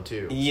touchdown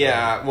too.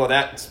 Yeah, well,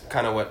 that's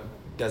kind of what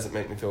doesn't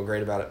make me feel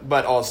great about it.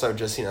 But also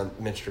just,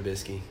 Mitch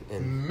Trubisky.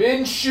 And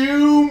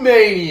Minshew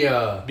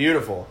Mania.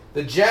 Beautiful.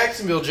 The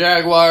Jacksonville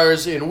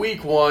Jaguars in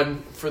week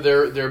 1 for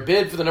their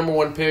bid for the number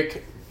 1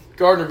 pick.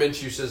 Gardner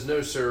Minshew says,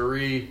 no,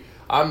 sirree.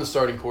 I'm the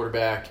starting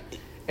quarterback,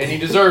 and he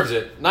deserves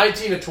it.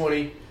 19 of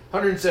 20,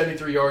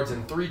 173 yards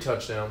and 3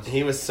 touchdowns.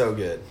 He was so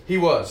good. He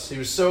was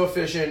so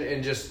efficient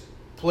and just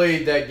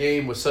played that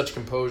game with such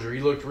composure. He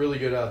looked really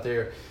good out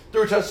there.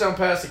 Threw a touchdown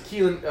pass to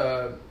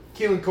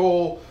Keelan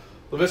Cole,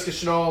 Laviska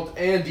Shenault,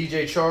 and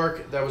DJ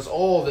Chark. That was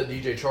all that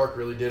DJ Chark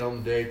really did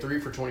on the day.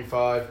 3 for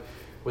 25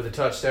 with a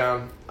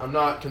touchdown. I'm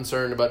not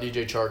concerned about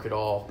DJ Chark at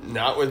all.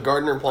 Not with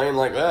Gardner playing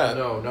like that.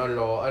 No, not at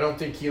all. I don't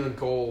think Keelan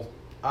Cole.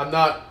 I'm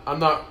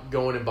not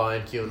going and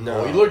buying Keelan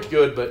Cole. He looked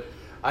good, but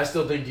I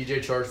still think DJ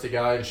Chark's the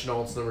guy and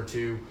Chenault's number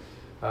 2.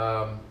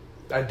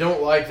 I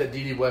don't like that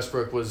D.D.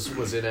 Westbrook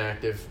was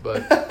inactive,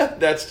 but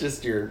that's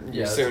just your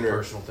that's Sooner. a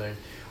personal thing.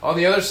 On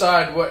the other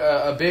side,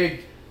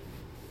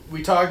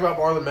 we talked about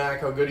Marlon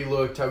Mack, how good he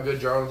looked, how good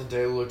Jonathan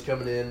Taylor looked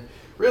coming in.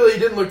 Really, he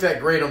didn't look that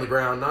great on the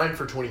ground. 9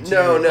 for 22.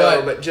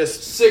 No, but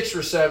just 6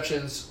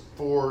 receptions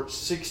for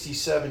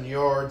 67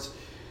 yards.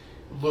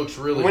 Looks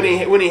really when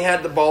good. when he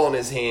had the ball in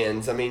his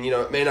hands. I mean,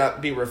 it may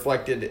not be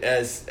reflected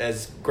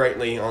as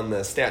greatly on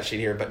the stat sheet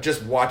here, but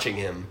just watching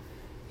him,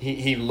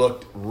 he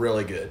looked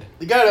really good.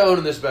 The guy to own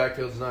in this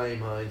backfield is Nyheim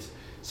Hines.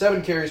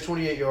 7 carries,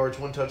 28 yards,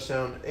 1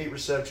 touchdown, 8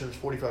 receptions,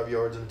 45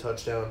 yards, and a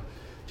touchdown.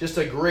 Just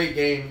a great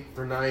game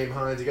for Nyheim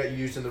Hines. He got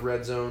used in the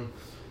red zone.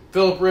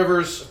 Phillip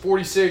Rivers,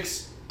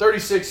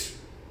 36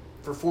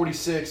 for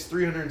 46,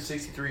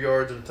 363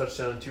 yards, and a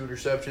touchdown and 2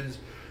 interceptions.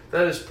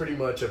 That is pretty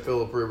much a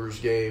Phillip Rivers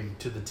game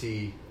to the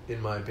T,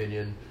 in my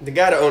opinion. The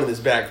guy to own in this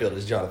backfield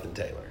is Jonathan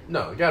Taylor.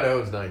 No, the guy to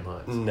own is Nyheim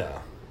Hines.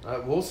 No.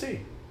 We'll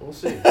see.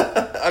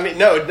 I mean,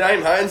 no,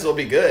 Nyheim Hines will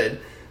be good.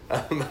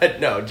 But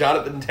no,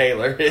 Jonathan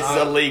Taylor is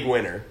a league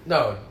winner.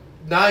 No,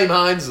 Nyheim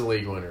Hines is a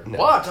league winner. No.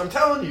 Watch, I'm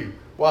telling you.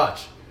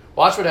 Watch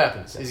what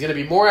happens. He's going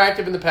to be more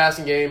active in the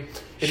passing game.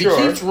 If Sure.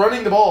 he keeps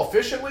running the ball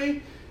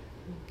efficiently,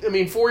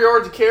 4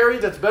 yards a carry,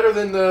 that's better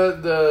than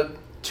the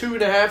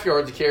 2.5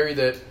 yards a carry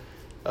that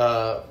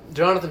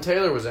Jonathan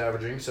Taylor was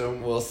averaging. So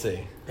We'll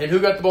see. And who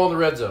got the ball in the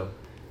red zone?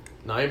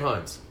 Nyheim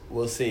Hines.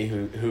 We'll see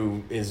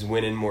who is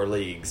winning more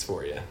leagues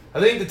for you. I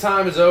think the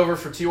time is over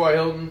for T.Y.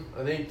 Hilton.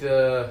 I think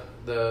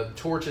the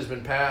torch has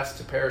been passed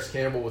to Paris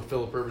Campbell with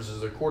Phillip Rivers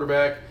as their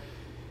quarterback.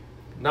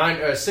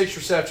 6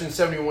 receptions,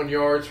 71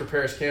 yards for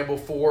Paris Campbell,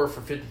 4 for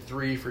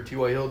 53 for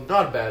T.Y. Hilton.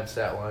 Not a bad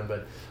stat line,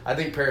 but I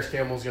think Paris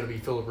Campbell is going to be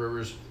Phillip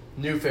Rivers'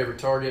 new favorite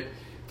target.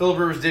 Phillip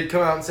Rivers did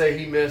come out and say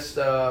he missed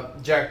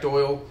Jack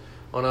Doyle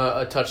on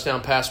a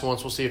touchdown pass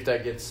once. We'll see if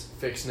that gets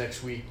fixed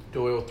next week.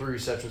 Doyle, 3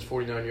 receptions,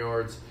 49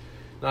 yards.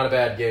 Not a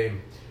bad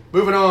game.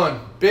 Moving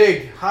on,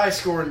 big,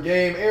 high-scoring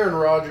game. Aaron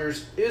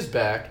Rodgers is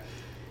back.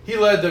 He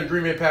led the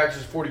Green Bay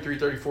Packers'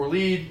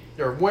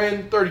 43-34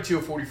 win, 32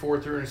 of 44,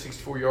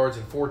 364 yards,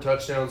 and 4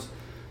 touchdowns.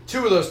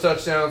 2 of those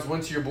touchdowns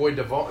went to your boy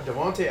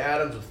Davante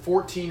Adams with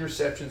 14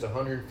 receptions,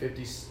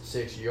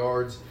 156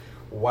 yards.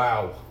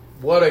 Wow,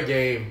 what a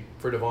game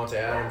for Davante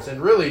Adams.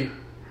 And really,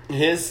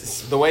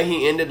 the way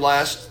he ended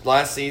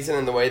last season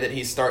and the way that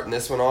he's starting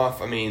this one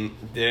off, I mean,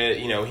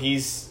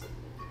 he's.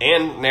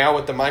 And now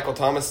with the Michael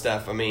Thomas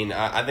stuff,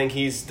 I think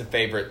he's the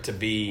favorite to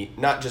be,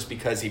 not just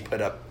because he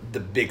put up the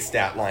big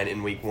stat line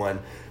in week 1,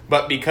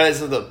 but because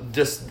of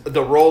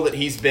the role that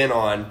he's been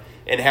on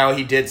and how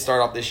he did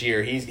start off this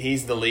year.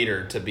 He's the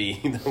leader to be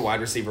the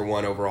wide receiver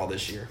 1 overall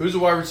this year. Who's the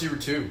wide receiver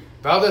 2?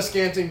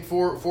 Valdez-Scantling,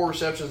 4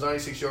 receptions,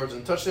 96 yards,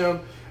 and a touchdown.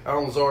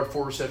 Allen Lazard,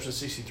 4 receptions,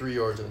 63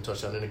 yards, and a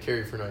touchdown, and a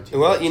carry for 19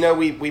 yards. Well,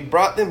 we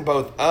brought them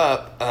both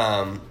up.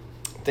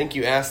 I think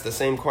you asked the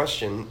same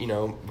question,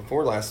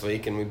 before last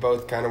week, and we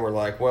both kind of were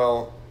like,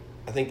 well,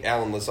 I think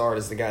Allen Lazard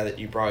is the guy that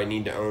you probably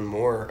need to own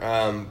more.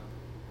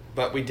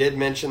 But we did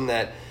mention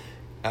that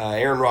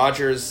Aaron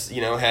Rodgers,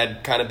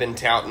 had kind of been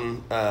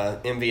touting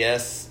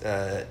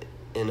MVS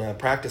in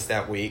practice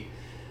that week.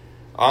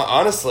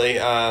 Honestly,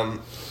 I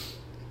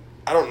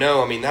don't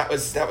know. That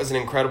was an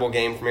incredible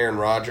game from Aaron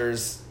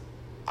Rodgers.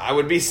 I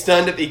would be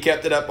stunned if he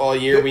kept it up all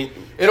year.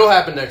 It'll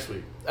happen next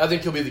week. I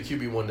think he'll be the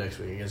QB1 next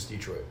week against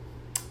Detroit.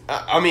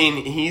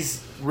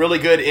 He's really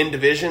good in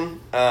division.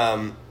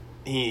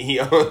 He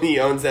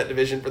owns that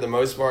division for the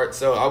most part,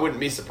 so I wouldn't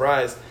be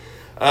surprised.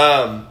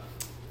 But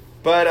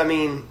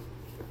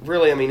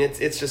really,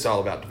 it's just all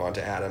about Davante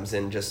Adams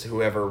and just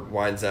whoever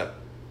winds up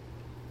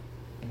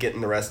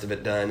getting the rest of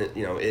it done.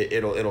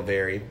 It'll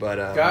vary,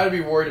 but got to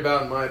be worried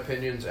about, in my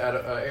opinion, is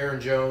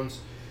Aaron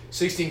Jones,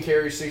 16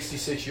 carries,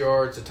 66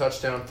 yards, a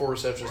touchdown, 4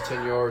 receptions,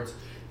 10 yards.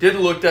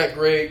 Didn't look that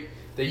great.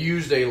 They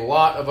used a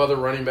lot of other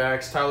running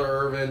backs. Tyler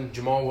Ervin,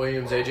 Jamal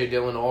Williams, A.J.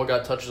 Dillon all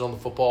got touches on the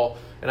football.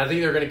 And I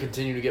think they're going to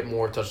continue to get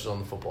more touches on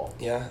the football.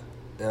 Yeah.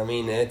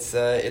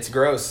 It's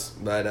gross.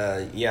 But,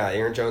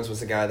 Aaron Jones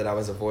was the guy that I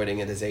was avoiding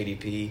at his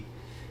ADP.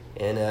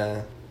 And,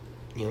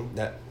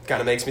 that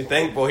kind of makes me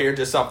thankful here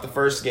just off the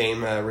first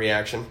game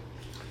reaction.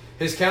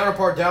 His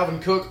counterpart,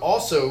 Dalvin Cook,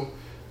 also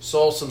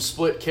saw some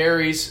split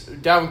carries.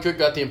 Dalvin Cook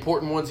got the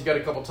important ones. He got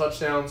a couple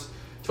touchdowns,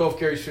 12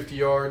 carries, 50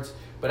 yards.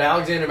 But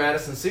Alexander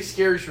Madison, 6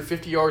 carries for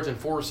 50 yards and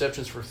 4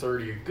 receptions for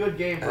 30. A good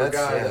game for a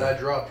guy that I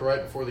dropped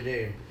right before the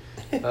game.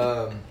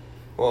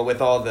 Well,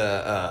 with all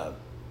the,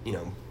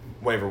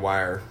 waiver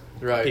wire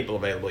people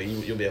available,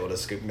 you'll be able to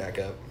scoop him back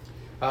up.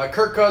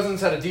 Kirk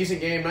Cousins had a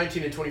decent game,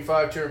 19-25,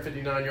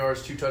 259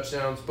 yards, 2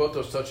 touchdowns. Both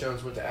those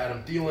touchdowns went to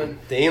Adam Thielen.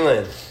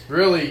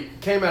 Really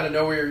came out of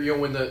nowhere,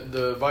 when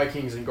the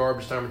Vikings in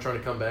garbage time were trying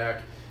to come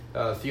back.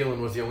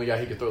 Thielen was the only guy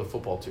he could throw the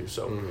football to.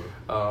 So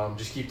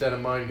just keep that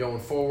in mind going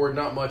forward.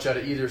 Not much out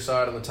of either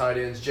side on the tight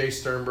ends. Jay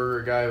Sternberger,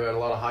 a guy who had a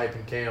lot of hype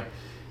in camp,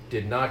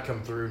 did not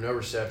come through. No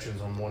receptions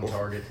on 1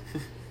 target.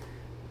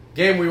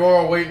 Game we were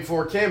all waiting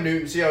for. Cam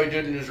Newton, see how he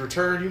did in his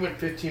return. He went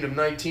 15 of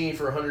 19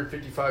 for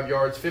 155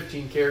 yards,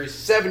 15 carries,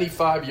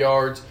 75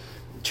 yards,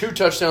 2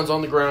 touchdowns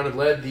on the ground, and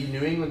led the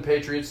New England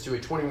Patriots to a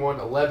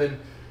 21-11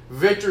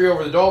 victory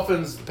over the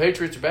Dolphins. The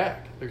Patriots are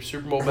back. They're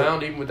Super Bowl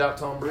bound even without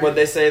Tom Brady. Would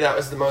they say that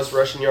was the most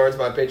rushing yards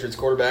by a Patriots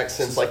quarterback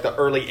since the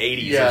early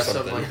 80s or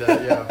something? Something like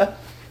that,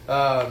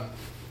 yeah.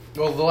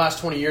 Well, the last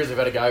 20 years, they've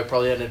had a guy who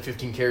probably hadn't had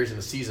 15 carries in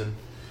a season.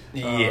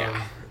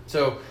 Yeah.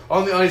 So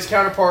on his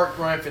counterpart,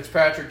 Ryan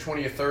Fitzpatrick,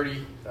 20 of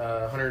 30,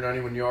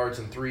 191 yards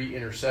and 3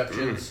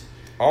 interceptions.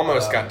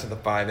 Almost got to the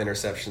 5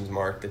 interceptions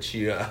mark that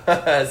you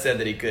said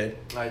that he could.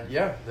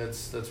 Yeah,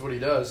 that's what he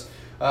does.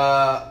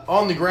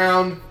 On the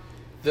ground,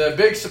 the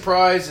big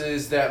surprise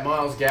is that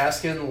Myles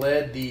Gaskin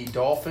led the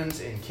Dolphins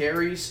in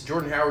carries.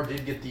 Jordan Howard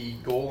did get the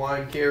goal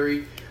line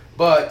carry,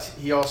 but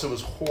he also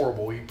was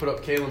horrible. He put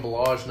up Kalen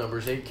Ballage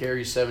numbers, 8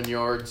 carries, 7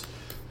 yards.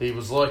 He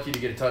was lucky to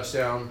get a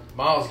touchdown.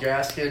 Myles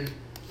Gaskin,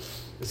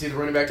 is he the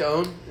running back to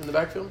own in the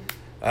backfield?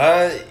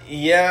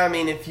 Yeah, I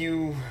mean, if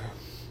you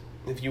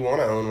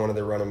want to own one of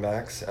the running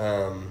backs,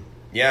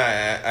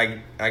 yeah,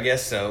 I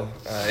guess so.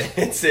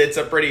 It's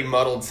a pretty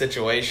muddled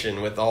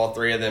situation with all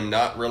 3 of them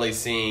not really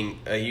seeing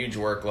a huge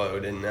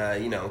workload, and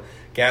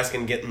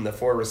Gaskin getting the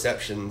 4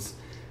 receptions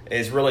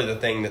is really the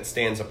thing that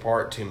stands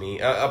apart to me,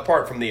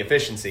 apart from the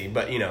efficiency.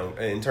 But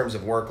in terms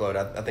of workload,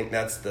 I think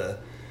that's the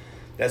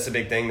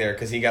big thing there,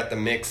 because he got the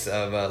mix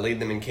of leading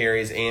them in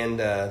carries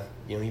and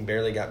he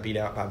barely got beat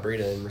out by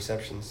Breida in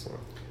receptions. So.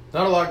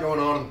 Not a lot going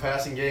on in the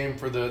passing game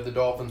for the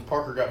Dolphins.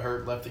 Parker got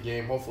hurt, left the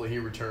game. Hopefully he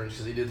returns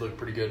because he did look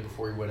pretty good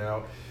before he went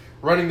out.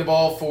 Running the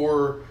ball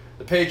for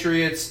the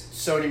Patriots,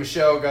 Sony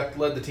Michel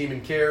led the team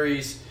in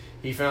carries.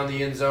 He found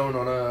the end zone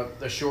on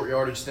a short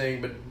yardage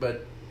thing,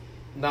 but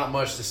not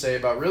much to say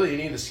about really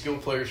any of the skill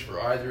players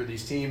for either of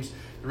these teams.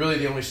 Really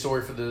the only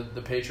story for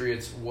the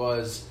Patriots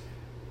was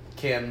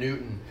Cam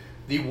Newton.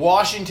 The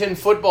Washington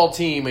football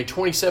team, a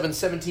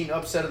 27-17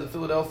 upset of the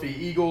Philadelphia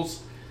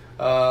Eagles.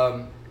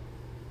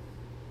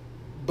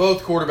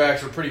 Both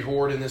quarterbacks were pretty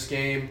horrid in this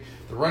game.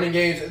 The running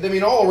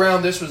games, all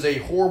around, this was a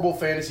horrible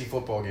fantasy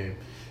football game.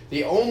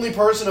 The only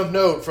person of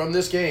note from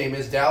this game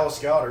is Dallas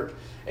Goedert.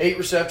 8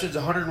 receptions,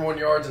 101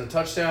 yards, and a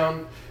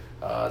touchdown.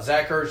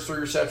 Zach Ertz, 3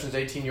 receptions,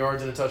 18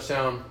 yards, and a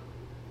touchdown.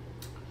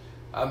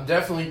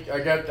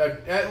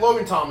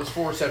 Logan Thomas,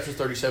 4 receptions,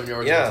 37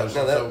 yards, and a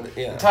touchdown.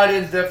 The tight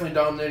ends definitely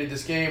dominated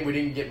this game. We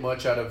didn't get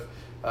much out of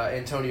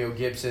Antonio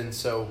Gibson,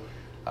 so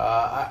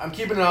I'm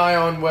keeping an eye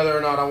on whether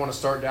or not I want to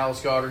start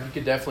Dallas Goedert. He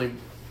could definitely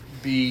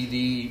be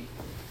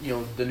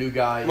the new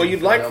guy. Well,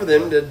 you'd like for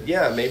them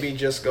to maybe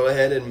just go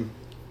ahead and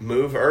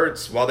move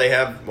Ertz while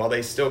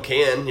they still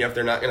can, if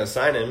they're not going to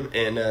sign him,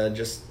 and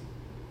just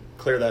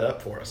clear that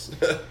up for us.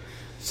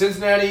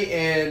 Cincinnati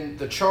and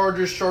the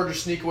Chargers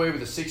sneak away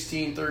with a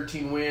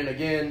 16-13 win.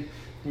 Again,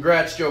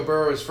 congrats Joe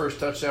Burrow, his first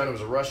touchdown. It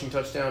was a rushing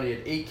touchdown. He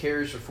had 8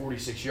 carries for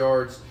 46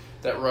 yards.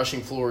 That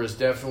rushing floor is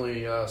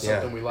definitely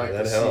something we like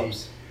to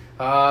see.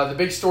 The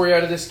big story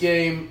out of this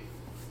game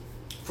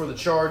for the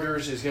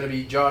Chargers is going to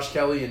be Josh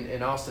Kelly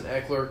and Austin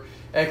Eckler.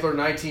 Eckler,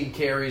 19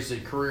 carries, a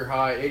career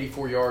high,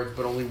 84 yards,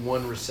 but only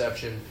 1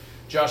 reception.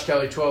 Josh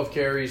Kelly, 12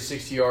 carries,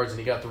 60 yards, and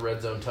he got the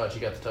red zone touch. He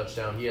got the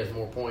touchdown. He has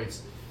more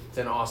points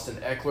than Austin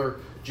Eckler.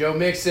 Joe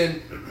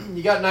Mixon,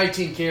 he got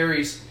 19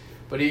 carries,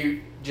 but he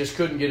just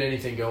couldn't get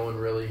anything going,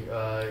 really.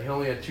 He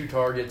only had 2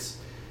 targets.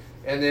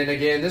 And then,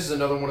 again, this is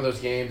another one of those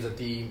games that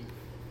the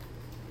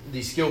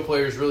skill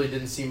players really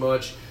didn't see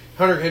much.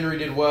 Hunter Henry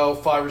did well,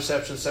 5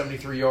 receptions,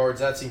 73 yards.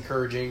 That's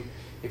encouraging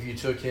if you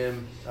took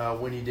him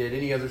when he did.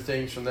 Any other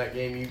things from that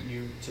game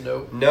you to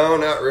note? No,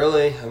 not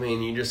really. I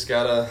mean, you just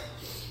gotta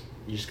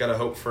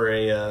hope for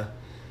a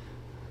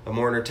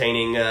more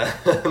entertaining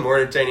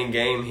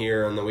game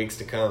here in the weeks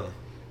to come.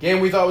 Game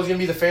we thought was going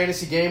to be the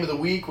fantasy game of the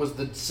week was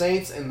the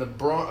Saints and the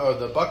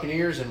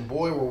Buccaneers, and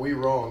boy, were we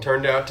wrong.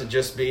 Turned out to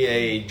just be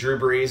a Drew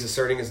Brees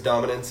asserting his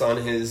dominance on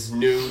his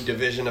new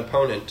division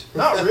opponent.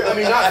 Not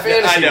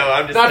fantasy. I know,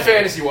 I'm just not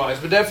fantasy-wise,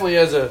 but definitely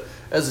as a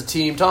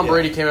team. Tom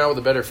Brady came out with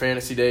a better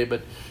fantasy day,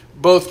 but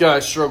both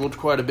guys struggled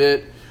quite a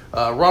bit.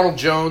 Ronald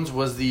Jones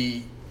was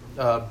the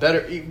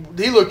better. He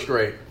looked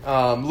great.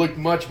 Looked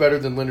much better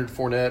than Leonard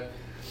Fournette,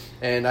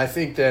 and I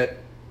think that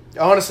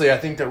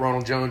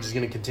Ronald Jones is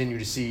going to continue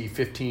to see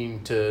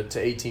 15 to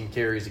 18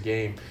 carries a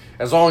game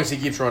as long as he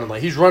keeps running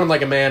he's running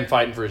like a man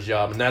fighting for his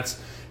job, and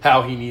that's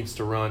how he needs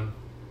to run.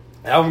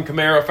 Alvin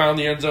Kamara found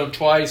the end zone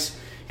twice.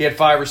 He had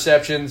 5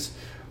 receptions,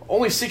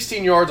 only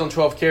 16 yards on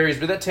 12 carries,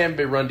 but that Tampa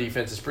Bay run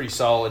defense is pretty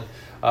solid.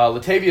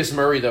 Latavius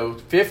Murray, though,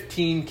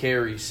 15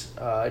 carries.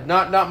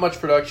 Not much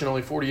production,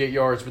 only 48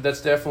 yards, but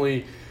that's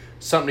definitely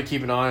something to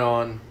keep an eye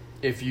on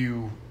if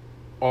you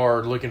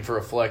are looking for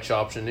a flex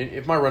option.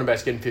 If my running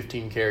back's getting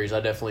 15 carries, I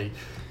definitely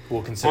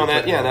will consider.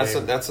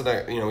 That's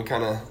what we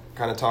kind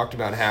of talked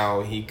about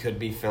how he could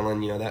be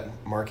filling that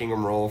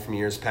Markingham role from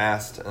years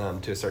past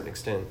to a certain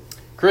extent.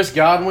 Chris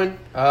Godwin,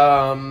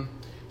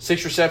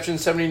 6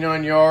 receptions,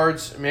 79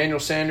 yards. Emmanuel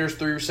Sanders,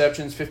 3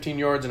 receptions, 15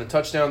 yards, and a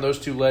touchdown. Those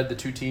 2 led the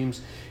 2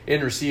 teams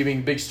in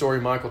receiving. Big story,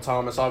 Michael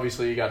Thomas.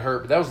 Obviously, he got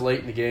hurt, but that was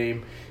late in the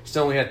game. He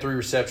still only had 3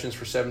 receptions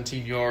for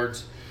 17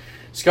 yards.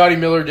 Scotty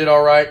Miller did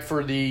all right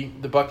for the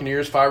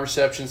Buccaneers, 5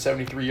 receptions,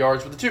 73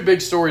 yards. But the 2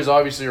 big stories,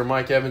 obviously, are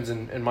Mike Evans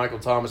and Michael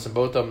Thomas, and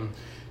both of them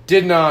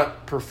did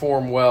not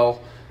perform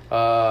well.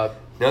 No,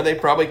 they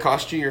probably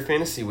cost you your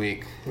fantasy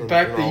week, in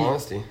all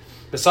honesty.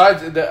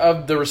 Besides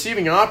of the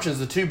receiving options,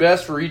 the 2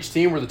 best for each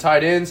team were the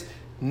tight ends.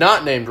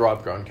 not named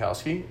Rob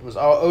Gronkowski. It was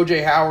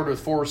O.J. Howard with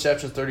 4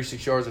 receptions,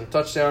 36 yards, and a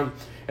touchdown.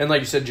 And like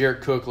you said,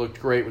 Jared Cook looked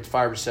great with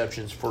 5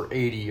 receptions for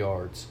 80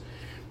 yards.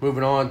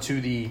 Moving on to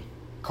the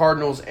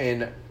Cardinals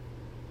and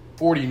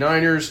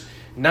 49ers,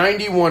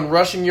 91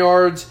 rushing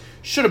yards.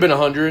 Should have been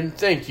 100.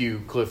 Thank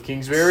you, Cliff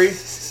Kingsbury,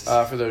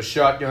 for those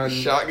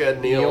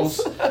shotgun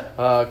kneels.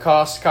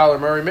 Cost Kyler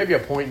Murray maybe a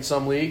point in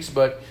some leagues,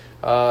 but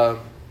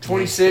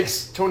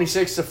 26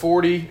 to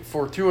 40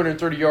 for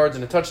 230 yards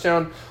and a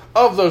touchdown.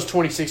 Of those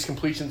 26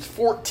 completions,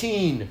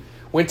 14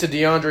 went to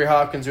DeAndre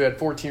Hopkins, who had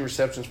 14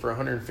 receptions for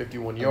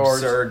 151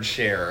 yards. Absurd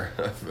share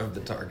of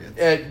the targets.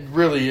 It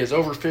really is,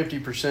 over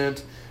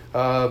 50%.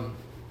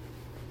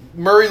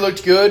 Murray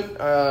looked good,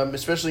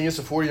 especially against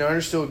the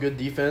 49ers, still a good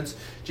defense.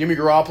 Jimmy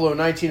Garoppolo,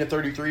 19 to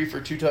 33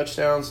 for 2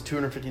 touchdowns,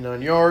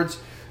 259 yards.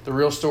 The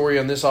real story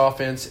on this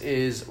offense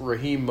is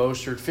Raheem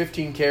Mostert,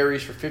 15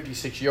 carries for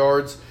 56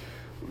 yards.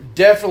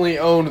 Definitely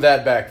owned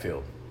that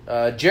backfield.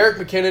 Jerick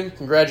McKinnon,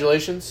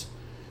 congratulations.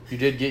 You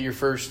did get your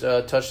first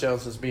touchdown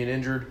since being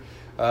injured.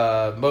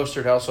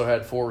 Mostert also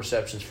had 4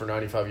 receptions for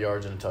 95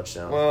 yards and a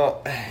touchdown.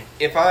 Well,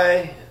 if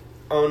I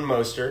own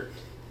Mostert,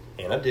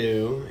 and I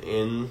do,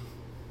 in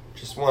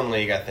just one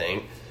league, I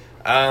think,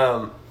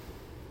 I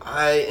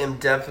am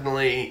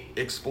definitely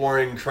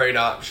exploring trade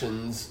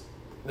options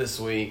this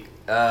week.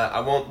 I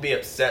won't be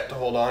upset to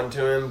hold on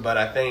to him, but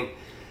I think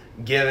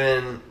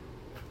given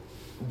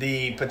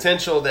the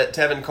potential that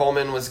Tevin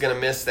Coleman was going to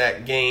miss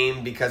that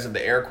game because of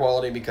the air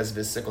quality, because of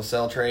his sickle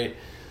cell trait,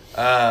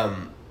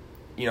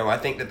 I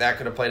think that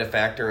could have played a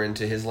factor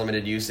into his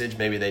limited usage.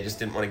 Maybe they just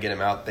didn't want to get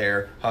him out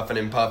there huffing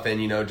and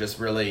puffing, just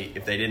really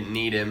if they didn't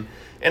need him.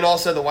 And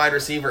also the wide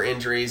receiver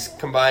injuries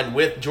combined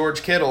with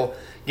George Kittle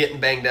getting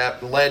banged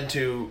up led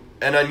to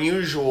an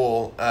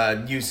unusual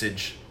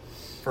usage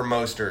for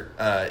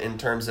Mostert in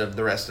terms of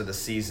the rest of the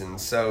season.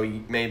 So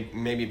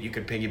maybe if you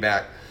could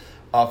piggyback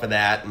off of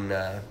that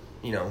and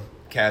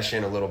cash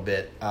in a little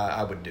bit,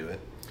 I would do it.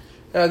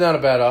 Not a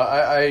bad.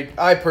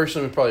 I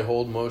personally would probably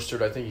hold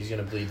Mostert. I think he's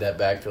going to bleed that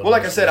backfield. Well,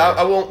 like I said,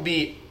 I won't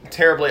be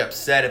terribly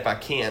upset if I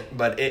can't,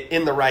 but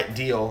in the right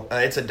deal,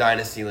 it's a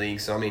dynasty league.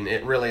 So, I mean,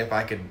 if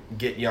I could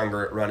get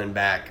younger at running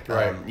back,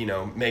 right.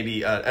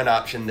 Maybe an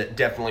option that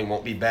definitely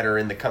won't be better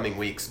in the coming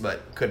weeks,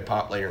 but could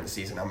pop later in the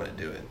season, I'm going to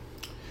do it.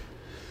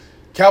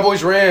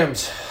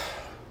 Cowboys-Rams.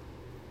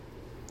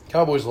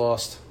 Cowboys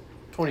lost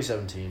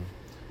 2017.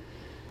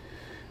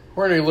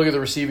 We're going to look at the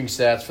receiving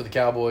stats for the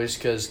Cowboys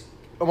because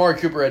Amari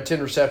Cooper had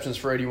 10 receptions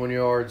for 81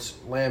 yards.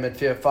 Lamb had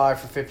 5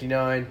 for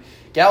 59.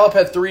 Gallup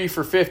had 3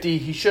 for 50.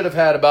 He should have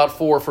had about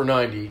 4 for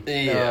 90.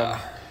 Yeah.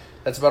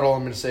 That's about all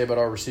I'm going to say about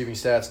our receiving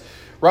stats.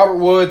 Robert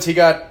Woods, he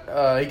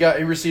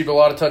received a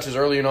lot of touches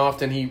early and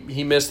often.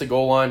 He missed the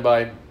goal line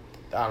by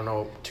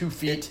 2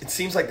 feet. It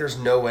seems like there's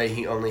no way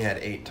he only had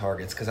 8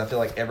 targets because I feel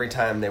like every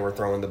time they were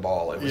throwing the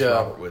ball, it was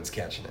Robert Woods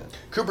catching it.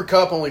 Cooper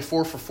Kupp only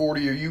 4 for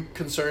 40. Are you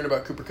concerned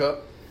about Cooper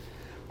Kupp?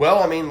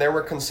 Well, I mean, there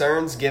were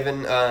concerns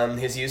given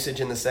his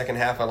usage in the second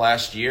half of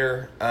last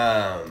year.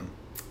 I'm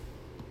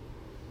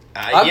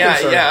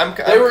concerned.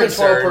 They were in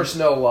 12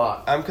 personnel a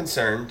lot. I'm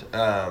concerned.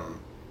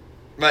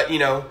 But,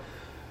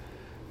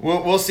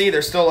 we'll see.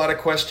 There's still a lot of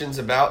questions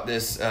about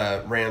this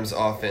Rams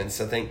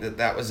offense. I think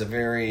that was a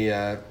very,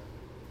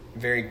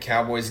 very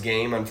Cowboys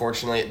game.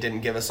 Unfortunately, it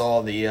didn't give us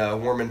all the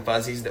warm and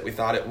fuzzies that we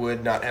thought it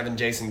would, not having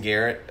Jason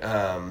Garrett.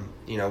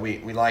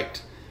 We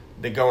liked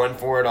the going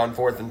for it on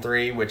 4th and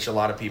 3, which a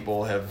lot of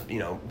people have,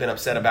 been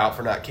upset about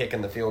for not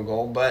kicking the field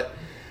goal. But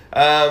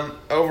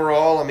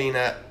overall, I mean,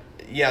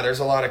 there's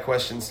a lot of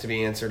questions to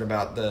be answered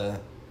about the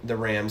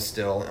Rams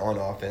still on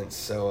offense.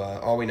 So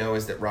all we know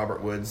is that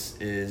Robert Woods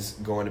is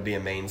going to be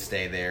a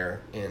mainstay there.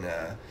 And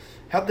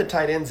how'd the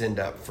tight ends end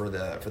up for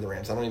the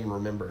Rams? I don't even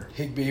remember.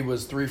 Higbee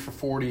was 3 for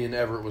 40 and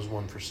Everett was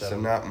 1 for 7. So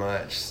not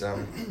much.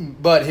 So,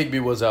 but Higbee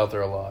was out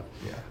there a lot.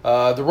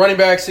 Yeah. The running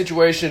back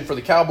situation for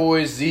the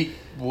Cowboys, Zeke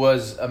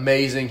was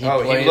amazing. He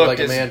played like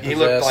a man possessed. He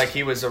looked like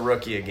he was a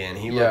rookie again.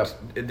 He looked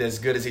as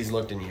good as he's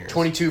looked in years.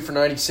 22 for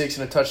 96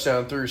 and a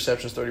touchdown, 3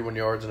 receptions, 31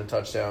 yards and a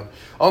touchdown.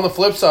 On the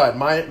flip side,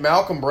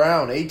 Malcolm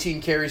Brown,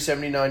 18 carries,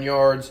 79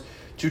 yards,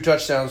 2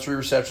 touchdowns, 3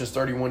 receptions,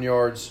 31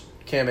 yards.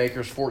 Cam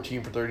Akers,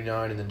 14 for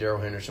 39, and then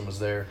Darrell Henderson was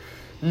there.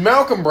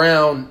 Malcolm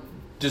Brown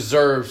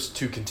deserves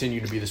to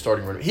continue to be the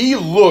starting running back. He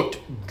looked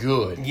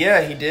good.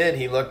 Yeah, he did.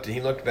 He looked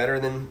better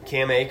than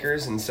Cam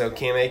Akers, and so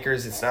Cam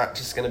Akers, it's not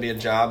just going to be a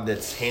job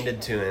that's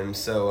handed to him.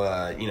 So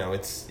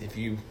it's if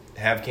you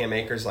have Cam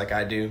Akers like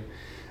I do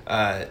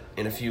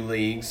in a few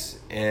leagues,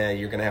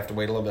 you're going to have to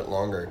wait a little bit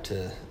longer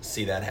to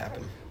see that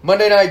happen.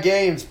 Monday night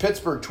games,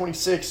 Pittsburgh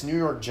 26, New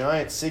York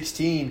Giants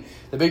 16.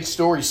 The big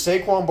story,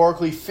 Saquon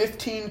Barkley,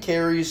 15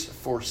 carries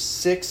for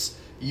 6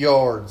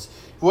 yards.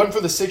 If it wasn't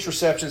for the 6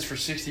 receptions for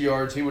 60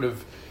 yards, he would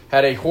have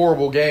had a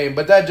horrible game.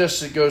 But that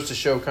just goes to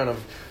show kind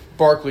of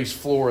Barkley's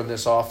floor in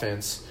this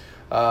offense.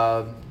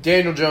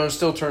 Daniel Jones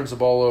still turns the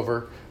ball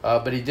over,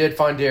 but he did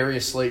find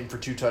Darius Slayton for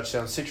 2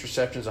 touchdowns, 6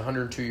 receptions,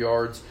 102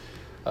 yards.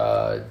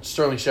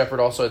 Sterling Shepard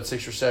also had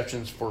 6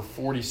 receptions for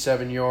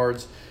 47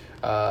 yards.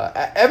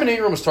 Evan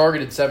Ingram was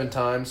targeted 7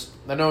 times.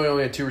 I know he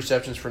only had 2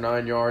 receptions for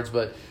 9 yards,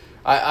 but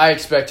I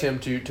expect him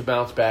to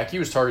bounce back. He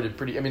was targeted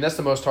pretty. I mean, that's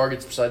the most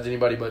targets besides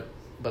anybody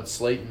but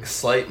Slayton.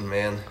 Slayton,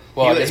 man.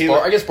 Well,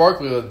 I guess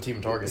Barkley led the team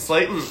in targets.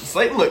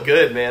 Slayton looked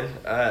good, man.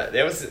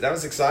 That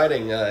was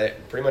exciting.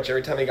 Pretty much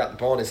every time he got the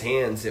ball in his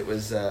hands, it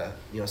was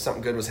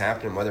something good was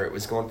happening. Whether it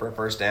was going for a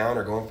first down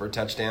or going for a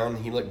touchdown,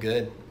 he looked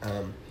good.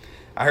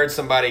 I heard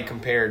somebody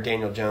compare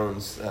Daniel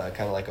Jones kind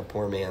of like a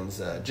poor man's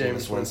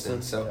Jameis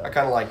Winston. So yeah. I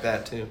kind of like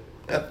that too.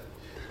 Yep.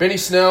 Benny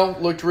Snell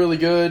looked really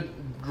good.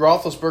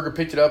 Roethlisberger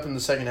picked it up in the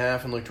second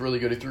half and looked really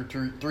good. He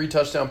threw 3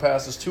 touchdown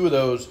passes, 2 of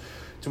those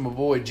to my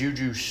boy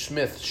Juju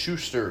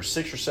Smith-Schuster.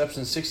 6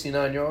 receptions,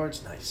 69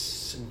 yards.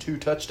 Nice. And 2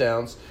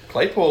 touchdowns.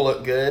 Claypool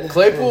looked good.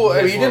 Claypool,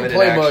 he didn't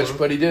play action. much,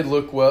 but he did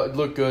look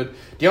good.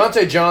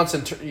 Deontay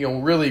Johnson,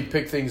 really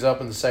picked things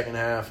up in the second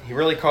half. He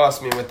really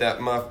cost me with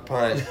that muff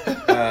punt.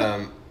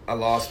 I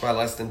lost by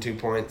less than 2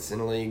 points in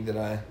a league that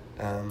I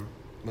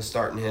was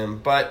starting him.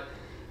 But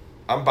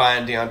I'm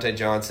buying Deontay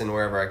Johnson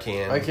wherever I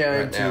can. I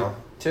can right too. now.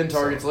 10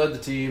 targets, led the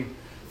team.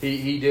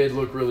 He did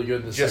look really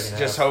good in the second half.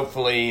 Just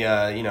hopefully,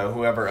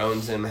 whoever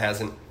owns him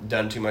hasn't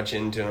done too much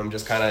into him.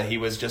 Just kind of, he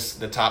was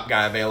just the top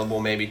guy available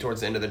maybe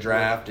towards the end of the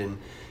draft, and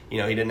he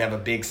didn't have a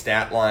big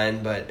stat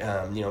line, but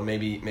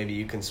maybe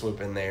you can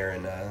swoop in there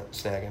and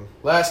snag him.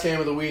 Last game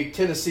of the week,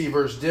 Tennessee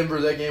versus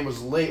Denver. That game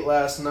was late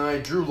last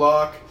night. Drew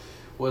Lock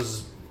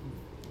was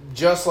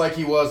just like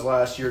he was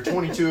last year,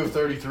 22 of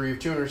 33,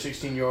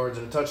 216 yards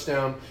and a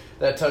touchdown.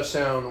 That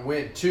touchdown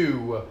went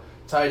to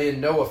tight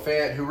end Noah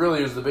Fant, who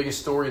really was the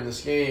biggest story in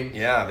this game.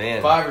 Yeah,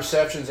 man. 5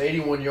 receptions,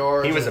 81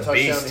 yards. He was and a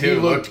beast, too.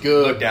 He looked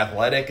good. Looked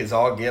athletic as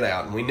all get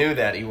out. And we knew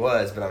that he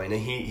was, but, I mean,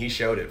 he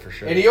showed it for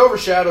sure. And he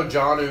overshadowed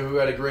Jonnu, who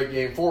had a great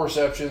game. 4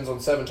 receptions on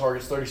 7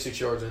 targets, 36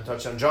 yards and a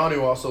touchdown.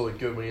 Jonnu also looked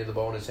good when he had the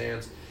ball in his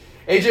hands.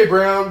 A.J.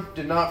 Brown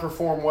did not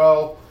perform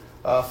well.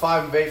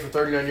 5 of 8 for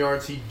 39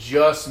 yards. He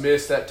just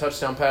missed that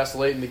touchdown pass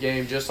late in the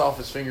game, just off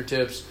his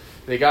fingertips.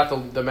 They got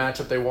the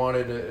matchup they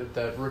wanted at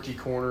that rookie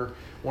corner,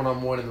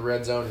 one-on-one in the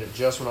red zone, and it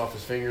just went off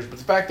his fingers. But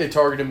the fact they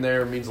targeted him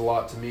there means a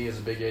lot to me as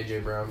a big A.J.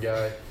 Brown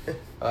guy.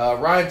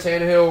 Ryan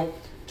Tannehill,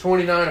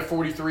 29 of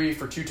 43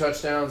 for 2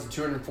 touchdowns and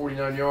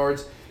 249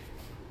 yards.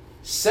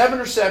 7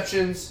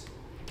 receptions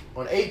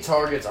on 8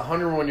 targets,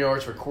 101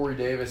 yards for Corey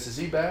Davis. Is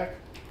he back?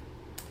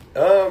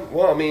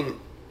 Well, I mean,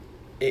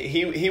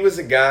 he was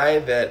a guy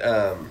that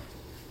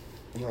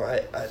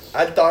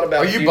I thought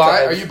about.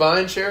 Are you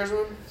buying shares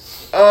of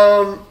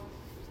him?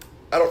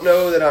 I don't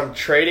know that I'm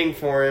trading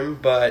for him,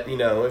 but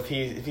if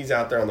he's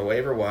out there on the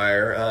waiver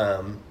wire,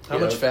 how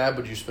much fab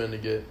would you spend to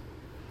get?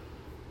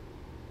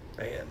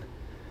 Man,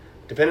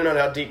 depending on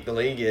how deep the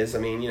league is, I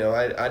mean,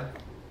 I'd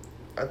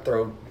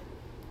throw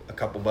a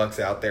couple bucks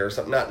out there or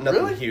something. Nothing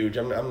really? huge.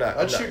 I'm not.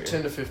 I'd shoot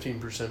 10 to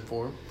 15%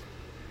 for him.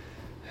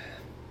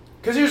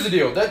 Because here's the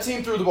deal: that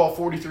team threw the ball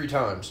 43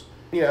 times.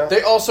 Yeah.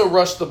 They also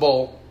rushed the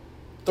ball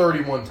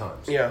 31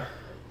 times. Yeah.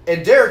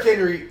 And Derrick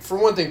Henry, for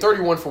one thing,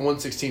 31 for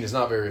 116 is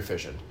not very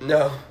efficient.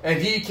 No. And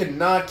he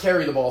cannot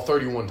carry the ball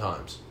 31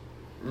 times.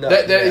 No.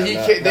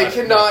 They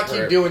cannot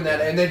keep doing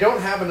that. And they don't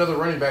have another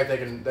running back that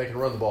can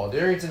run the ball.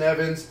 Darrington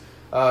Evans,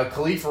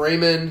 Khalif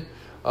Raymond,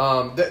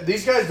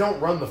 these guys don't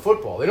run the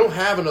football. They don't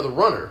have another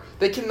runner.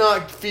 They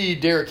cannot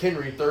feed Derrick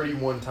Henry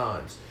 31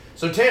 times.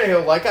 So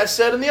Tannehill, like I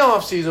said in the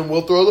offseason,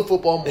 will throw the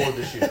football more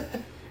this year.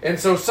 And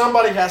so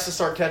somebody has to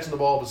start catching the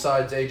ball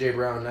besides A.J.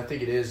 Brown, and I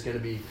think it is going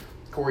to be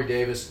Corey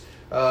Davis.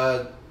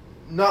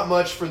 Not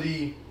much for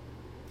the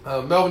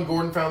Melvin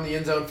Gordon found the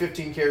end zone,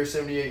 15 carries,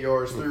 78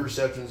 yards, 3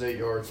 receptions, 8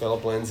 yards.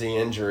 Phillip Lindsay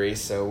injury,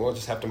 so we'll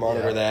just have to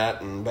monitor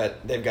that.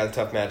 But they've got a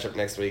tough matchup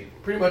next week.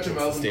 Pretty much a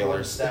Melvin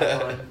Gordon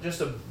stat line.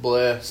 Just a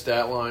bleh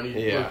stat line.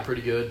 He looked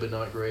pretty good, but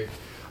not great.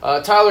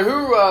 Tyler,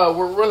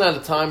 we're running out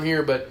of time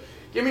here, but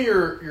give me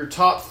your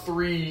top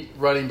 3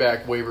 running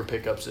back waiver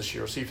pickups this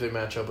year. We'll see if they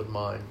match up with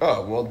mine.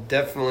 Oh, well,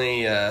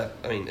 definitely.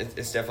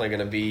 It's definitely going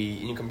to be.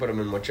 You can put them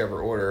in whichever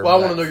order. Well, I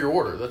want to know your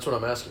order. That's what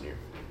I'm asking you.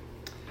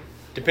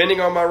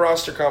 Depending on my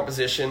roster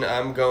composition,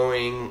 I'm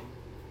going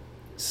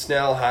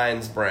Snell,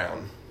 Hines,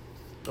 Brown.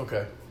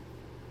 Okay.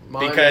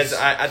 Because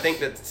I think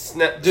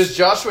that does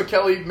Joshua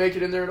Kelly make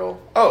it in there at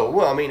all? Oh,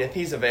 well, I mean, if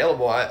he's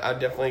available, I'm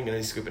definitely going to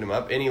be scooping him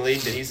up. Any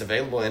league that he's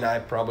available in, I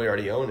probably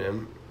already own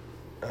him.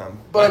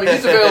 But I mean,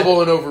 he's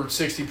available in over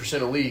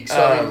 60% of leagues.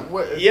 So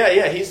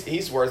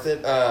he's worth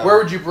it. Where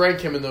would you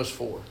rank him in those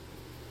 4?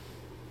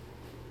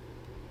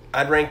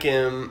 I'd rank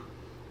him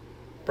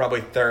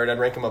probably 3rd. I'd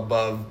rank him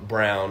above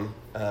Brown,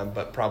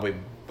 but probably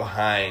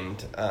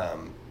behind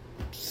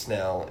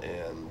Snell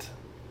and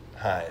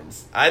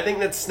Hines. I think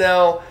that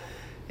Snell,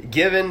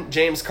 given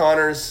James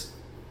Conner's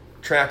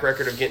track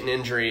record of getting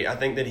injury, I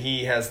think that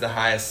he has the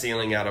highest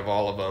ceiling out of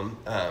all of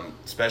them,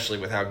 especially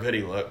with how good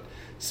he looked.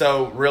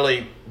 So,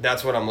 really,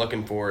 that's what I'm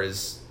looking for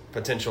is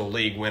potential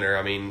league winner.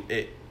 I mean,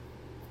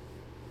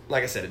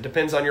 like I said, it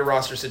depends on your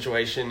roster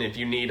situation. If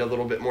you need a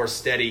little bit more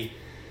steady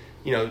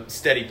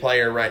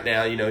player right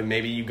now,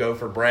 maybe you go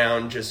for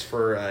Brown just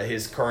for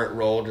his current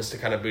role, just to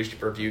kind of boost you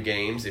for a few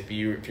games. If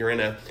you're in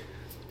a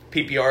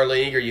PPR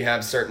league or you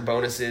have certain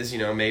bonuses,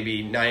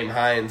 maybe Nyheim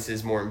Hines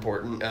is more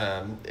important,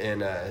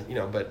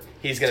 but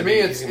he's going to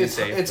be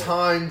safe. It's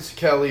Hines,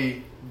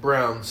 Kelly,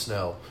 Brown,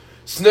 Snell.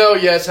 Snell,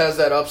 yes, has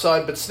that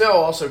upside, but Snell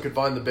also could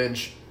find the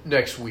bench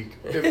next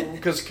week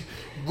because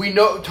we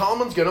know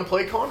Tomlin's going to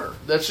play Connor.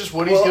 That's just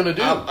what he's going to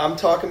do. I'm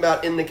talking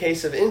about in the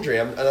case of injury.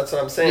 That's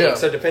what I'm saying. Yeah.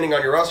 So depending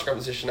on your roster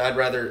composition, I'd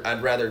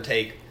rather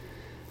take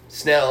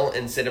Snell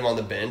and sit him on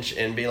the bench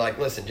and be like,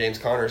 listen, James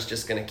Conner's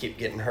just going to keep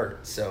getting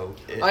hurt. So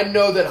I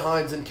know that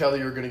Hines and Kelly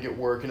are going to get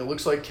work, and it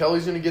looks like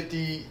Kelly's going to get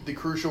the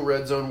crucial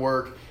red zone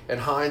work, and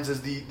Hines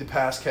is the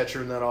pass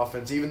catcher in that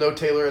offense. Even though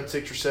Taylor had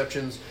 6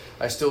 receptions,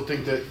 I still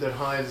think that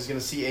Hines is going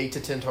to see 8 to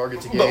 10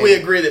 targets a game. But we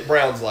agree that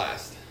Brown's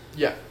last.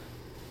 Yeah.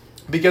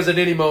 Because at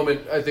any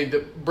moment, I think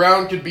that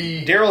Brown could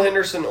be Darrell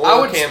Henderson or I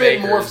would Cam spend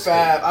Akers. more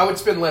fab. I would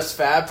spend less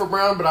fab for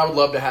Brown, but I would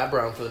love to have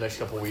Brown for the next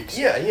couple of weeks.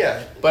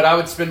 Yeah. But I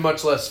would spend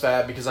much less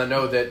fab because I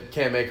know that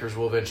Cam Akers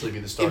will eventually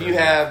be the starter. If you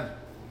have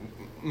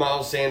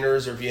Miles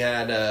Sanders or if you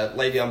had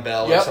Le'Veon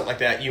Bell or something like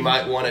that, you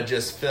might want to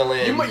just fill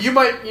in. You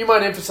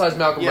might emphasize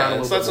Malcolm Brown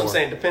a little bit more. That's what I'm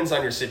saying. Depends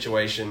on your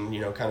situation,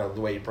 kind of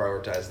the way you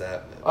prioritize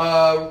that.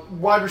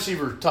 Wide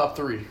receiver, top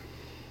 3.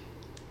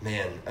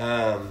 Man,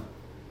 I'm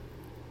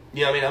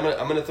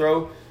going to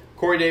throw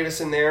Corey Davis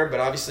in there, but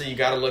obviously you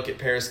got to look at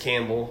Paris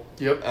Campbell.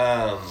 Yep.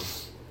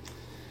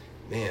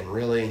 Man,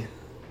 really.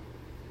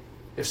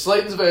 If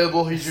Slayton's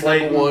available, he's your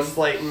number 1.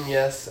 Slayton,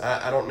 yes.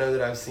 I don't know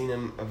that I've seen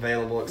him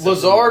available.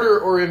 Lazard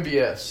or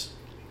MVS?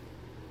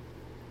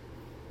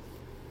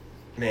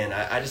 Man,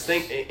 I just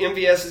think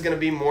MVS is going to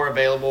be more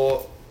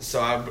available,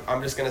 so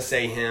I'm just going to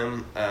say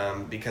him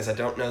because I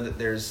don't know that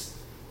there's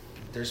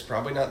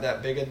probably not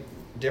that big a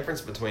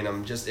difference between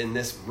them just in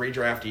this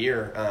redraft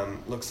year.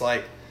 Looks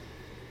like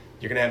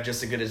you're going to have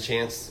just as good a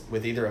chance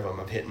with either of them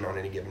of hitting on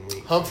any given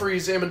week.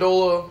 Humphreys,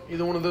 Amendola,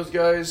 either one of those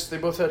guys, they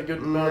both had a good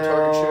amount of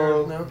target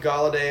share. No,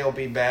 Galladay will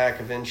be back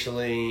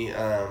eventually.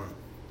 I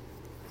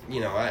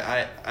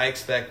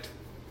expect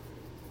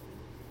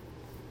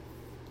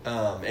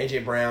A.J.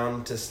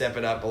 Brown to step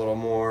it up a little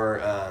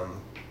more. I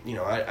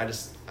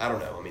don't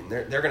know. I mean,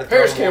 they're going to throw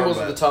Paris more, Campbell's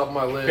at the top of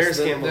my list.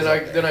 Paris Campbell's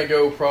then I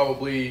go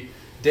probably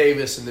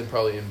Davis and then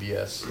probably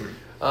MVS.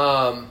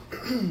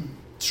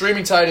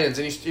 Streaming tight ends.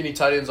 Any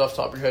tight ends off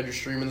the top of your head you're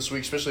streaming this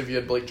week, especially if you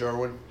had Blake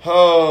Jarwin?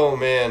 Oh,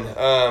 man.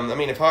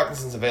 If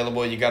Hawkinson's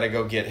available, you got to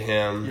go get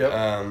him.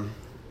 Yep.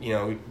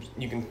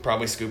 You can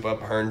probably scoop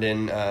up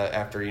Herndon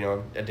after,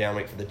 a down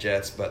week for the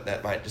Jets, but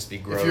that might just be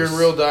gross. If you're in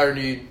real dire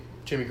need,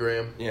 Jimmy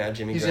Graham. Yeah,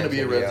 Jimmy He's Graham's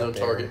going to be a red zone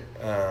target.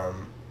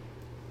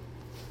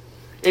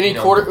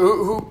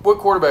 What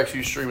quarterbacks are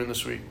you streaming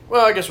this week?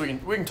 Well, I guess we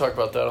can talk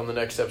about that on the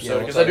next episode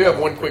because I do have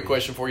one quick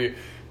question for you.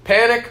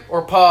 Panic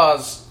or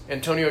pause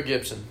Antonio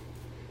Gibson?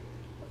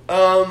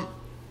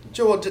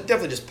 Joel,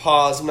 definitely just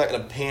pause. I'm not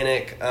going to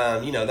panic.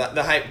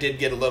 The hype did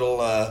get a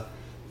little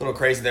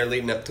crazy there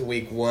leading up to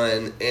week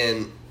 1,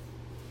 and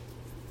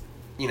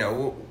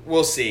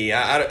we'll see.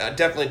 I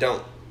definitely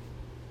don't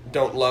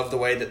love the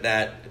way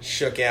that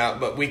shook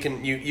out, but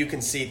you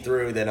can see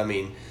through that. I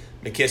mean,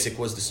 McKissick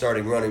was the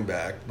starting running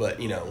back, but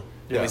then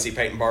we see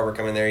Peyton Barber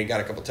come in there. He got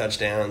a couple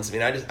touchdowns. I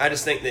mean, I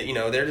just think that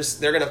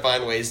they're going to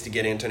find ways to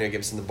get Antonio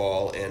Gibson the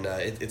ball, and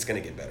it's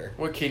going to get better.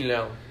 What Keenan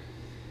Allen?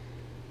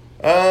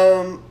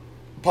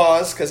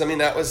 Pause, because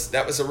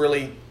that was a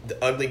really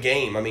ugly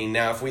game. I mean,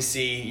 now if we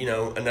see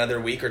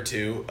another week or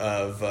two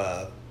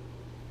of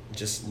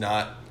just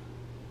not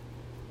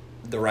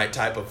the right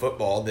type of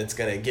football that's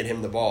going to get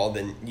him the ball,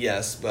 then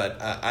yes.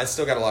 But I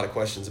still got a lot of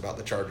questions about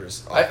the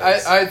Chargers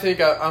offense. I think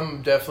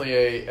I'm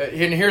definitely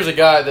and here's a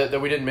guy that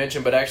we didn't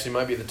mention, but actually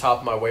might be at the top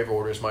of my waiver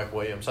order is Mike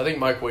Williams. I think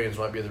Mike Williams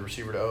might be the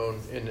receiver to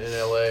own in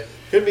LA.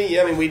 Could be.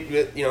 I mean,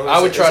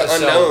 I would try to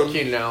sell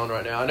Keenan Allen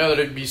right now. I know that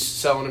it'd be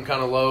selling him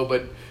kind of low,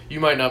 but you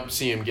might not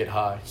see him get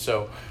high.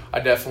 So I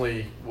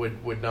definitely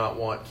would not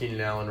want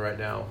Keenan Allen right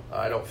now.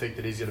 I don't think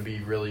that he's going to be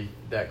really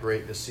that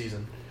great this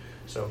season.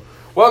 So,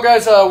 well,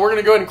 guys, we're going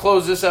to go ahead and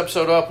close this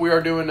episode up. We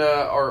are doing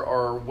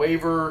our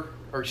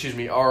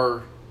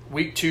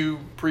Week 2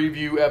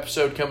 preview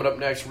episode coming up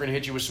next. We're going to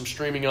hit you with some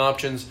streaming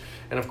options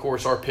and, of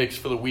course, our picks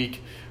for the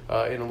week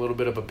in a little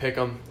bit of a pick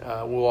 'em.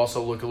 We'll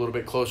also look a little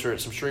bit closer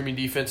at some streaming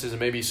defenses and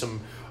maybe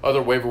some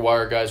other waiver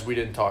wire guys we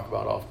didn't talk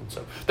about often.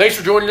 So, thanks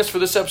for joining us for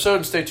this episode,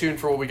 and stay tuned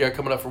for what we got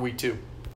coming up for Week 2.